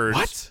cheese curds.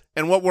 What?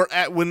 And what we're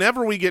at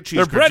whenever we get cheese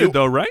They're curds, breaded,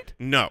 though, right?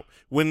 No,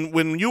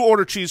 when you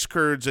order cheese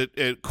curds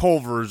at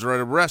Culver's or at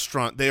a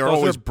restaurant, they are Those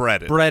always are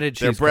breaded. breaded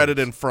They're cheese breaded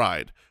curds. and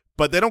fried.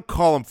 But they don't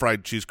call them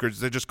fried cheese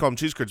curds. They just call them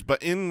cheese curds.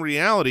 But in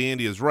reality,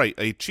 Andy is right.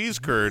 A cheese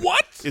curd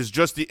What? is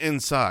just the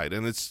inside,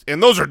 and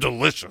those are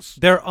delicious.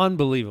 They're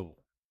unbelievable.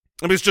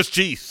 I mean, it's just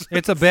cheese.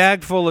 It's a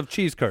bag full of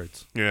cheese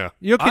curds. Yeah.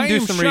 You can I do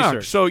am some shocked.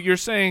 research. So you're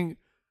saying,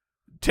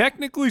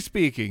 technically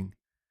speaking,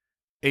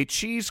 a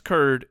cheese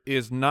curd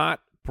is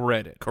not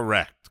breaded.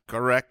 Correct.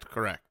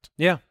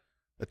 Yeah,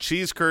 A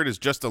cheese curd is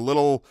just a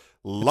little it's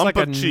lump like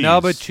of a cheese.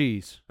 nub of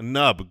cheese. A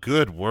nub.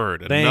 Good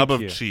word. A Thank nub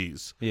of you.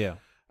 cheese. Yeah.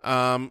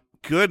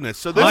 Goodness.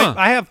 So this. Huh.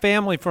 I have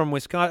family from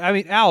Wisconsin. I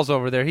mean, Al's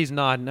over there. He's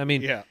nodding. I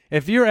mean, Yeah.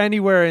 if you're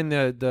anywhere in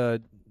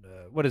the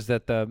what is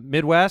that, the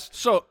Midwest,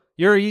 So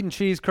you're eating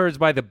cheese curds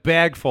by the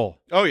bagful.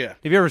 Oh yeah.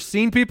 Have you ever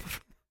seen people?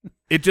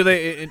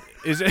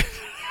 is it?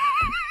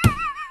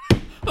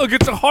 Look,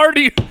 it's a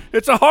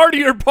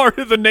hardier part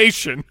of the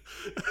nation.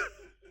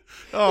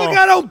 Oh. Look,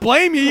 I don't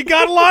blame you. You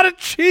got a lot of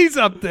cheese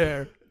up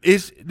there.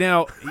 Is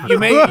now you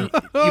may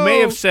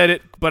have said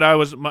it,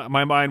 but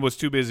my mind was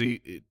too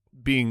busy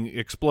being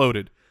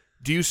exploded.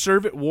 Do you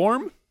serve it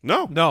warm?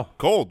 No.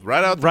 Cold.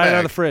 Right out the Right bag. out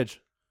of the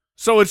fridge.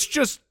 So it's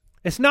just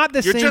It's not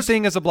the You're same just-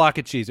 thing as a block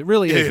of cheese. It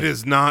really is. It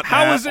is not.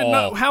 how at is it all.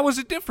 not? How is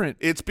it different?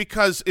 It's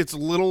because it's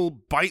little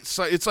bite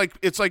size.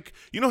 It's like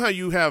you know how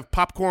you have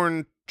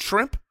popcorn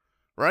shrimp,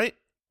 right?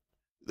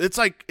 It's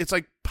like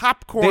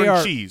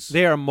popcorn cheese.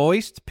 They are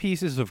moist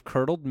pieces of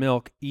curdled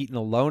milk eaten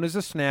alone as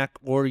a snack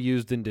or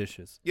used in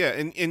dishes. Yeah,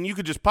 and you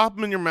could just pop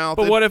them in your mouth.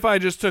 But what if I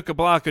just took a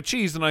block of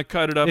cheese and I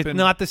cut it up? It's in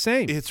not the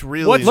same. It's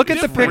really Look at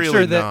it's the picture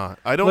really that- not.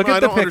 I don't. look at I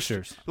the don't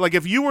understand. pictures. Like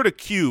if you were to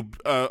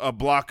cube a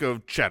block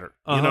of cheddar,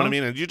 you know what I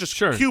mean, and you just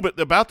Sure. cube it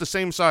about the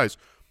same size.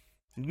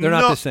 They're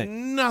not the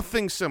same.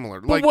 Nothing similar.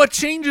 But Like what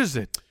changes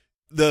it?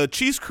 the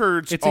cheese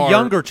curds, It's are, a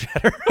younger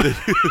cheddar.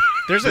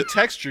 There's a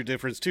texture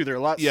difference too. They're a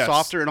lot Yes.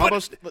 softer and But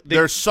almost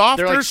they're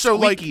softer, They're like so,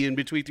 like- squeaky in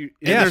between.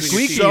 Yeah, they're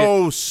squeaky.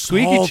 so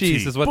Squeaky salty.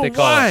 cheese is what But they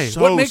call why? it.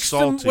 So What makes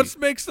salty. What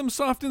makes them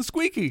soft and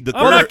squeaky? The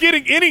I'm curd- not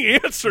getting any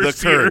answers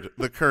The curd. here.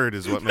 The curd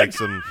is what makes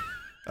them.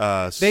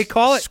 They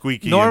call it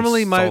squeaky.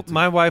 normally. and My salty.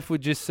 my wife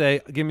would just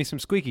say, "Give me some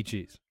squeaky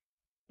cheese."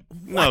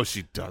 No,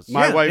 she doesn't.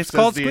 My Yeah, wife it's says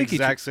called the squeaky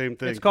exact cheese. same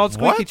thing. It's called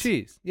squeaky What?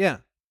 cheese. Yeah,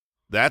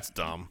 That's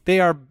dumb. they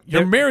are.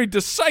 You're they're- married to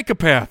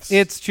psychopaths.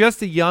 It's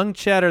just a young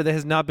cheddar that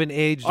has not been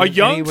aged. A in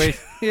young any way. ch-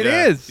 It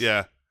Yeah, is.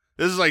 Yeah.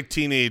 This is like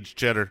teenage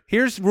cheddar.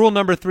 Here's rule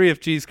number 3 of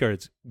cheese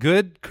curds: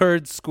 good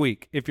curds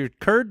squeak. If your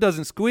curd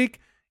doesn't squeak,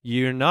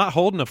 you're not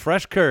holding a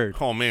fresh curd.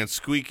 Oh man,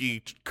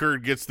 squeaky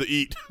curd gets the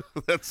eat.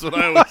 That's what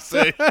I would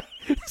say.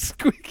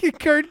 Squeaky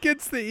curd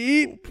gets the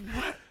eat.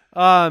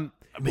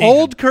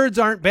 Old curds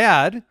aren't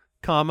bad,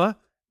 comma.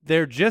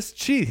 They're just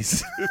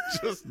cheese. It's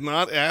just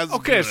not as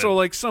okay, good. so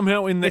like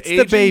somehow in the It's aging,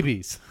 the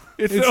babies.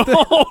 It's it's the,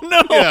 the- oh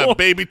no! yeah,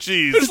 baby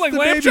cheese. It's like the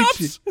lamb baby chops.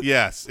 cheese.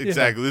 Yes,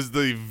 exactly. This is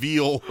the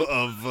veal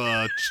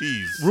of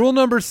cheese. Rule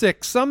number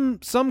 6: some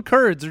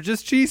curds are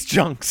just cheese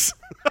chunks.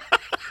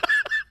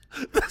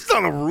 That's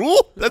not a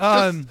rule.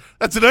 That's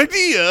that's an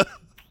idea.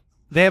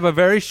 They have a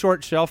very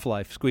short shelf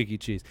life. Squeaky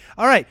cheese.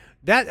 All right,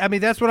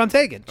 that's what I'm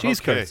taking.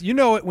 Cheese Okay. curds. You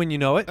know it when you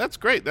know it. That's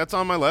great. That's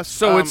on my list.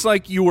 So it's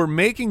like you were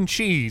making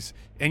cheese,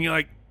 and you're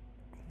like,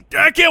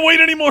 I can't wait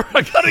anymore.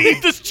 I gotta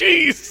eat this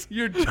cheese.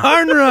 You're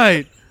darn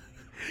right.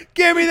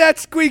 Give me that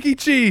squeaky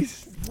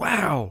cheese.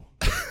 Wow.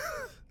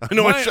 I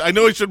know I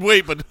know I should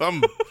wait, but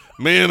I'm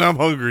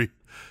hungry.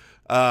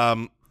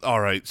 All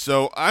right,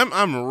 so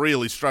I'm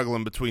really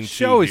struggling between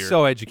Show two is here.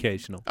 so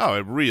educational. Oh,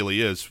 it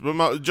really is.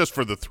 Just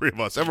for the three of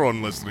us.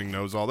 Everyone listening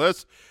knows all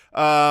this.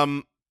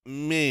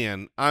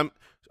 Man, I'm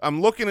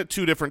looking at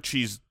two different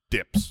cheese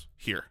dips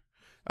here.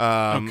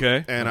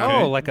 Okay. And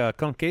Oh, like a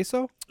con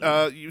queso?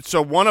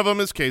 so one of them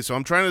is queso.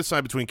 I'm trying to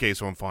decide between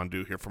queso and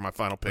fondue here for my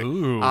final pick.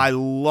 Ooh. I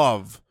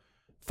love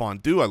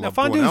fondue. I love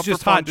fondue going is out for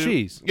just hot fondue.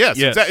 cheese. Yes.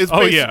 Yes. It's Oh,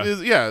 basi- yeah.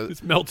 yeah.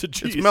 It's melted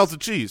cheese. It's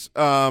melted cheese.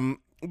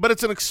 But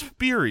it's an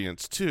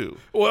experience too.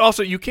 Well,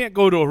 also, you can't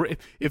go to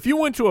if you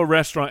went to a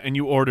restaurant and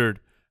you ordered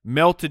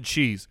melted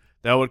cheese,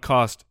 that would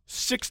cost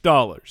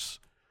 $6.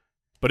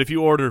 But if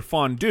you order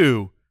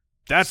fondue,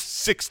 that's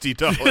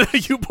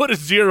 $60. you put a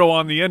 0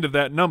 on the end of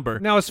that number.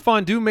 Now, is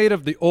fondue made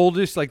of the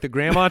oldest, like the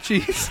grandma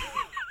cheese?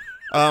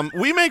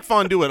 We make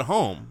fondue at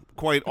home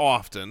quite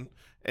often,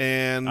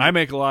 and I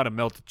make a lot of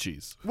melted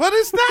cheese. what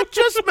is that?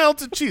 Just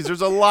melted cheese.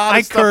 There's a lot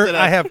of stuff that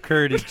I have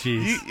curded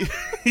cheese.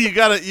 you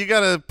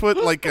gotta put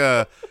like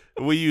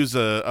we use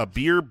a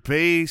beer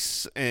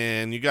base,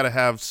 and you gotta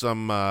have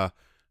some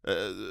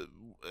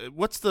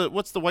what's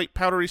the white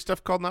powdery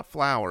stuff called? Not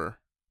flour.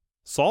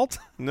 Salt?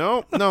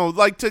 No,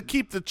 like to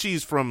keep the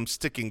cheese from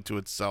sticking to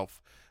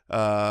itself.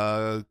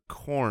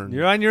 Corn.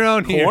 You're on your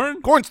own here.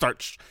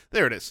 Cornstarch.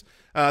 There it is.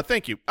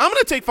 Thank you. I'm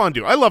gonna take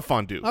fondue. I love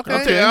fondue. Okay.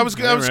 I'll tell you, I was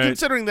All right.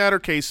 considering that or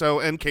queso,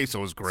 and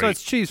queso is great. So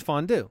it's cheese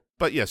fondue.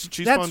 But yes,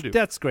 cheese That's fondue.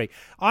 That's great.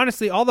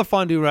 Honestly, all the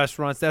fondue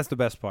restaurants, that's the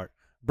best part.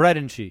 Bread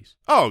and cheese.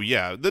 Oh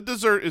yeah, the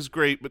dessert is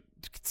great, but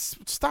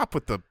stop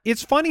with the.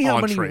 It's funny how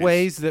many Entrees.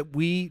 ways that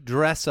we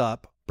dress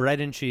up bread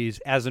and cheese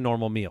as a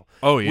normal meal.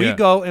 Oh, We yeah.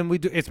 go and we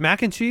do it's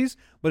mac and cheese,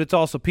 but it's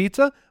also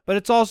pizza, but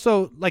it's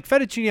also like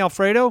fettuccine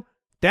alfredo.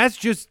 That's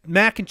just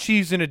mac and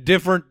cheese in a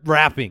different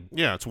wrapping.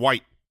 Yeah, it's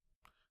white.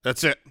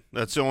 That's it.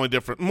 That's the only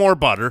difference. More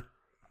butter.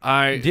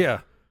 Yeah.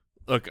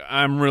 Look,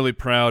 I'm really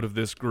proud of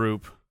this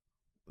group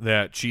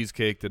that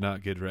cheesecake did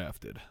not get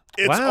drafted.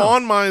 It's Wow.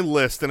 on my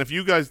list, and if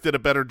you guys did a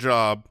better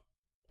job,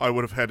 I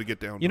would have had to get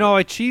down. You to know,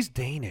 it. a cheese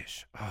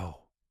Danish.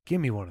 Oh, give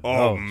me one of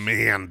Oh those.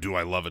 man, do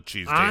I love a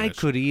cheese I Danish.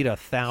 could eat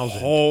 1,000.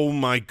 Oh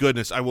my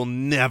goodness, I will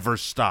never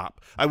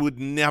stop. I would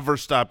never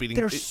stop eating.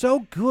 They're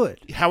so good.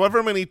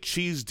 However many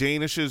cheese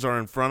Danishes are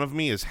in front of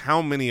me is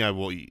how many I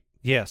will eat.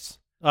 Yes,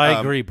 I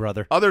agree,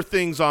 brother. Other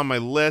things on my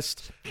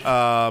list, you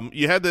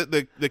had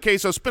the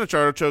queso spinach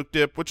artichoke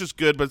dip, which is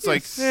good, but it's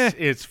like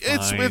It's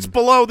fine. it's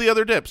below the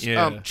other dips.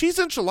 Yeah. Cheese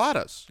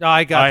enchiladas Oh,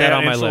 I got that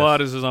on my list.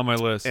 enchiladas is on my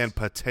list. and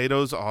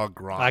potatoes au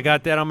gratin. I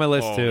got that on my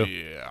list oh, too.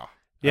 yeah. I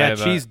Yeah,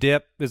 have, cheese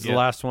dip is the yeah.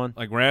 last one.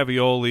 like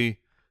ravioli.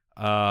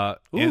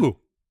 Ooh.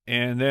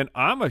 And then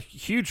I'm a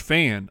huge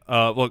fan.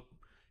 Look,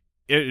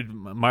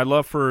 my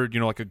love for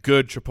like a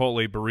good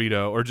Chipotle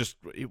burrito or just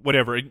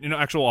whatever,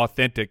 actual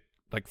authentic,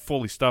 like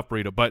fully stuffed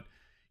burrito. But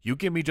you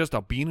give me just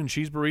a bean and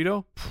cheese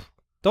burrito,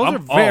 Those I'm are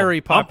very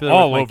all- popular I'm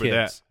all with my over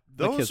kids.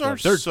 that. My kids Those are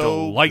love They're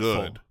so delightful.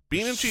 good.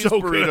 Bean and cheese So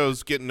good.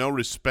 burritos get no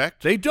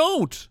respect, They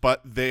don't.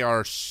 but they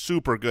are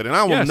super good, and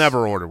I will Yes.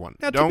 never order one.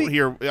 Now, to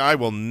be- I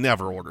will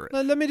never order it.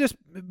 Let me just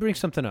bring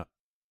something up.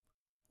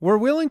 We're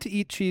willing to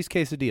eat cheese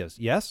quesadillas.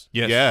 Yes.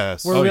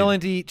 Yes. We're Oh, yeah.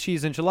 willing to eat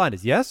cheese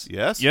enchiladas. Yes.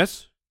 Yes.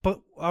 Yes. But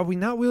are we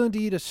not willing to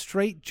eat a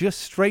straight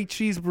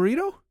cheese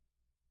burrito?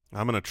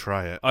 I'm gonna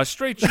try it. A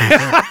straight cheese.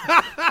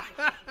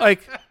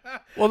 Like,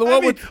 well, I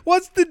mean,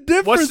 what's the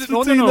difference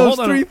between those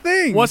three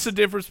things? What's the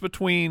difference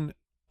between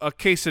a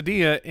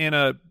quesadilla and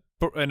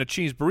a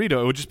cheese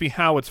burrito? It would just be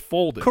how it's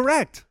folded.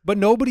 Correct. But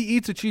nobody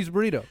eats a cheese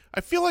burrito. I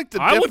feel like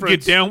the I difference. would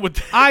get down with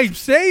that. I'm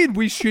saying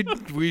we should.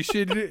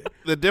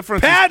 The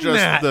difference is Patent just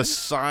that. the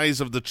size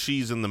of the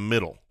cheese in the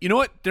middle. You know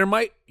what? There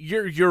might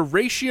your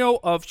ratio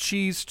of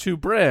cheese to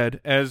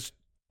bread, as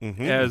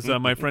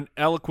my friend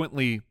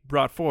eloquently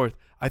brought forth.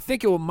 I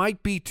think it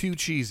might be too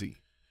cheesy.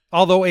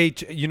 Although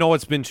you know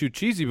what's been too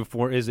cheesy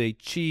before is a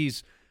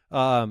cheese.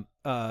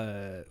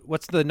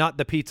 What's not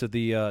the pizza?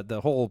 The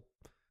whole.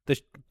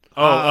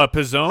 A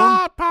pizzone.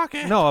 Hot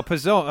pocket. No, a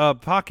pizzone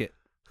pocket.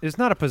 It's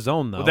not a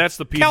pizzone though. Well, that's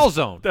the pizza.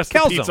 calzone. That's the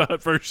calzone. Pizza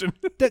Hut version.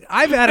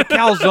 I've had a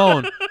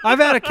calzone. I've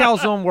had a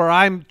calzone where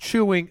I'm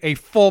chewing a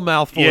full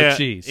mouthful of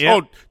cheese. Yeah.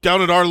 Oh,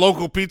 down at our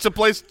local pizza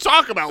place.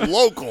 Talk about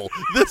local.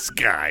 This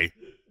guy.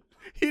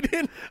 He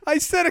didn't. I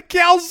said a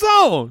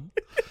calzone.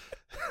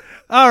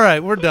 All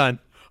right, we're done.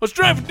 I was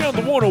driving down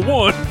the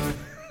 101.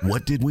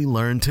 What did we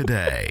learn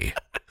today?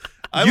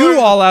 You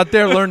all out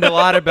there learned a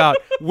lot about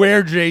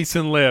where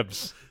Jason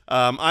lives.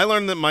 I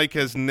learned that Mike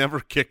has never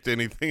kicked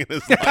anything in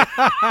his life.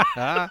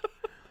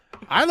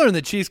 I learned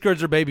that cheese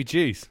curds are baby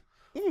cheese.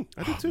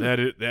 I did too.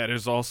 That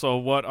is also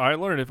what I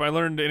learned. If I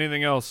learned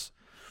anything else,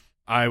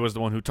 I was the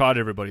one who taught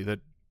everybody that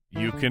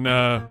you can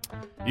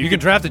You can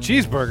draft a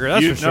cheeseburger,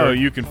 that's for sure. No,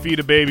 you can feed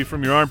a baby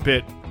from your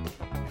armpit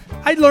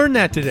I learned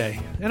that today,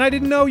 and I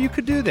didn't know you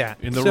could do that.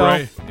 in the So,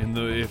 right.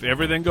 If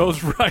everything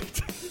goes right,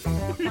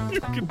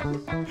 you can.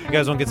 You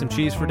guys want to get some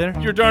cheese for dinner?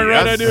 You're darn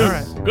right, I Yes. do. All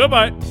right.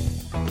 Goodbye.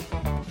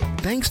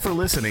 Thanks for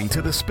listening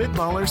to the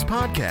Spitballers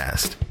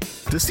Podcast.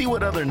 To see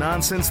what other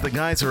nonsense the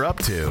guys are up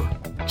to,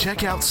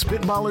 check out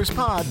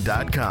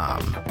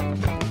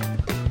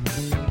SpitballersPod.com.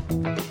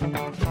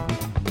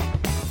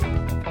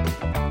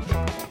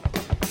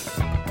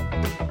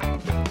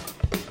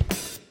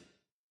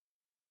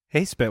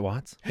 Hey,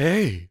 Spitwats.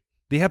 Hey.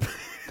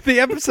 The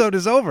episode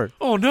is over.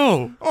 Oh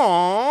no.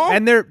 Aww.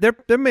 And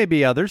there may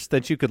be others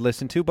that you could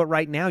listen to, but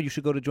right now you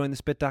should go to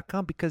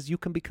jointhespit.com because you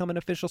can become an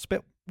official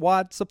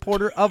Spitwad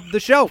supporter of the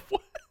show.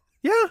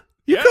 Yeah,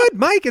 you Yeah. could,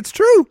 Mike. It's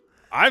true.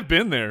 I've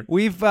been there.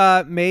 We've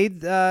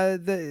made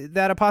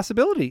that a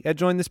possibility at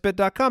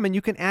jointhespit.com, and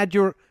you can add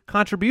your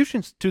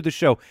contributions to the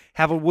show.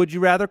 Have a would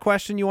you rather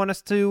question you want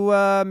us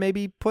to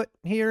maybe put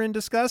here and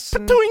discuss?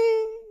 And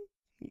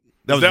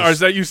Is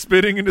that you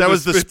spitting into that the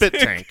was the spit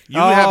tank. You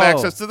Oh. have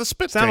access to the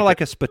spit sounded tank.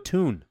 like a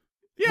spittoon.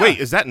 Yeah. Wait,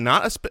 is that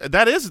not a spit?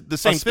 That is the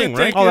same A spit thing,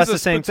 tank right? Oh, is that's a the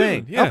same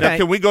spittoon. thing. Yeah. Okay.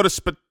 Can we go to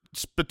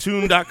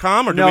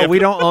spittoon.com or do No, we have to-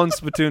 don't own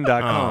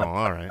spittoon.com. Oh,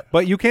 all right.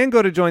 But you can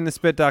go to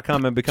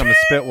jointhespit.com and become a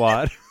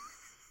spitwad.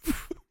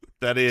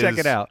 That is Check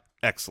it out.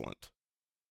 Excellent.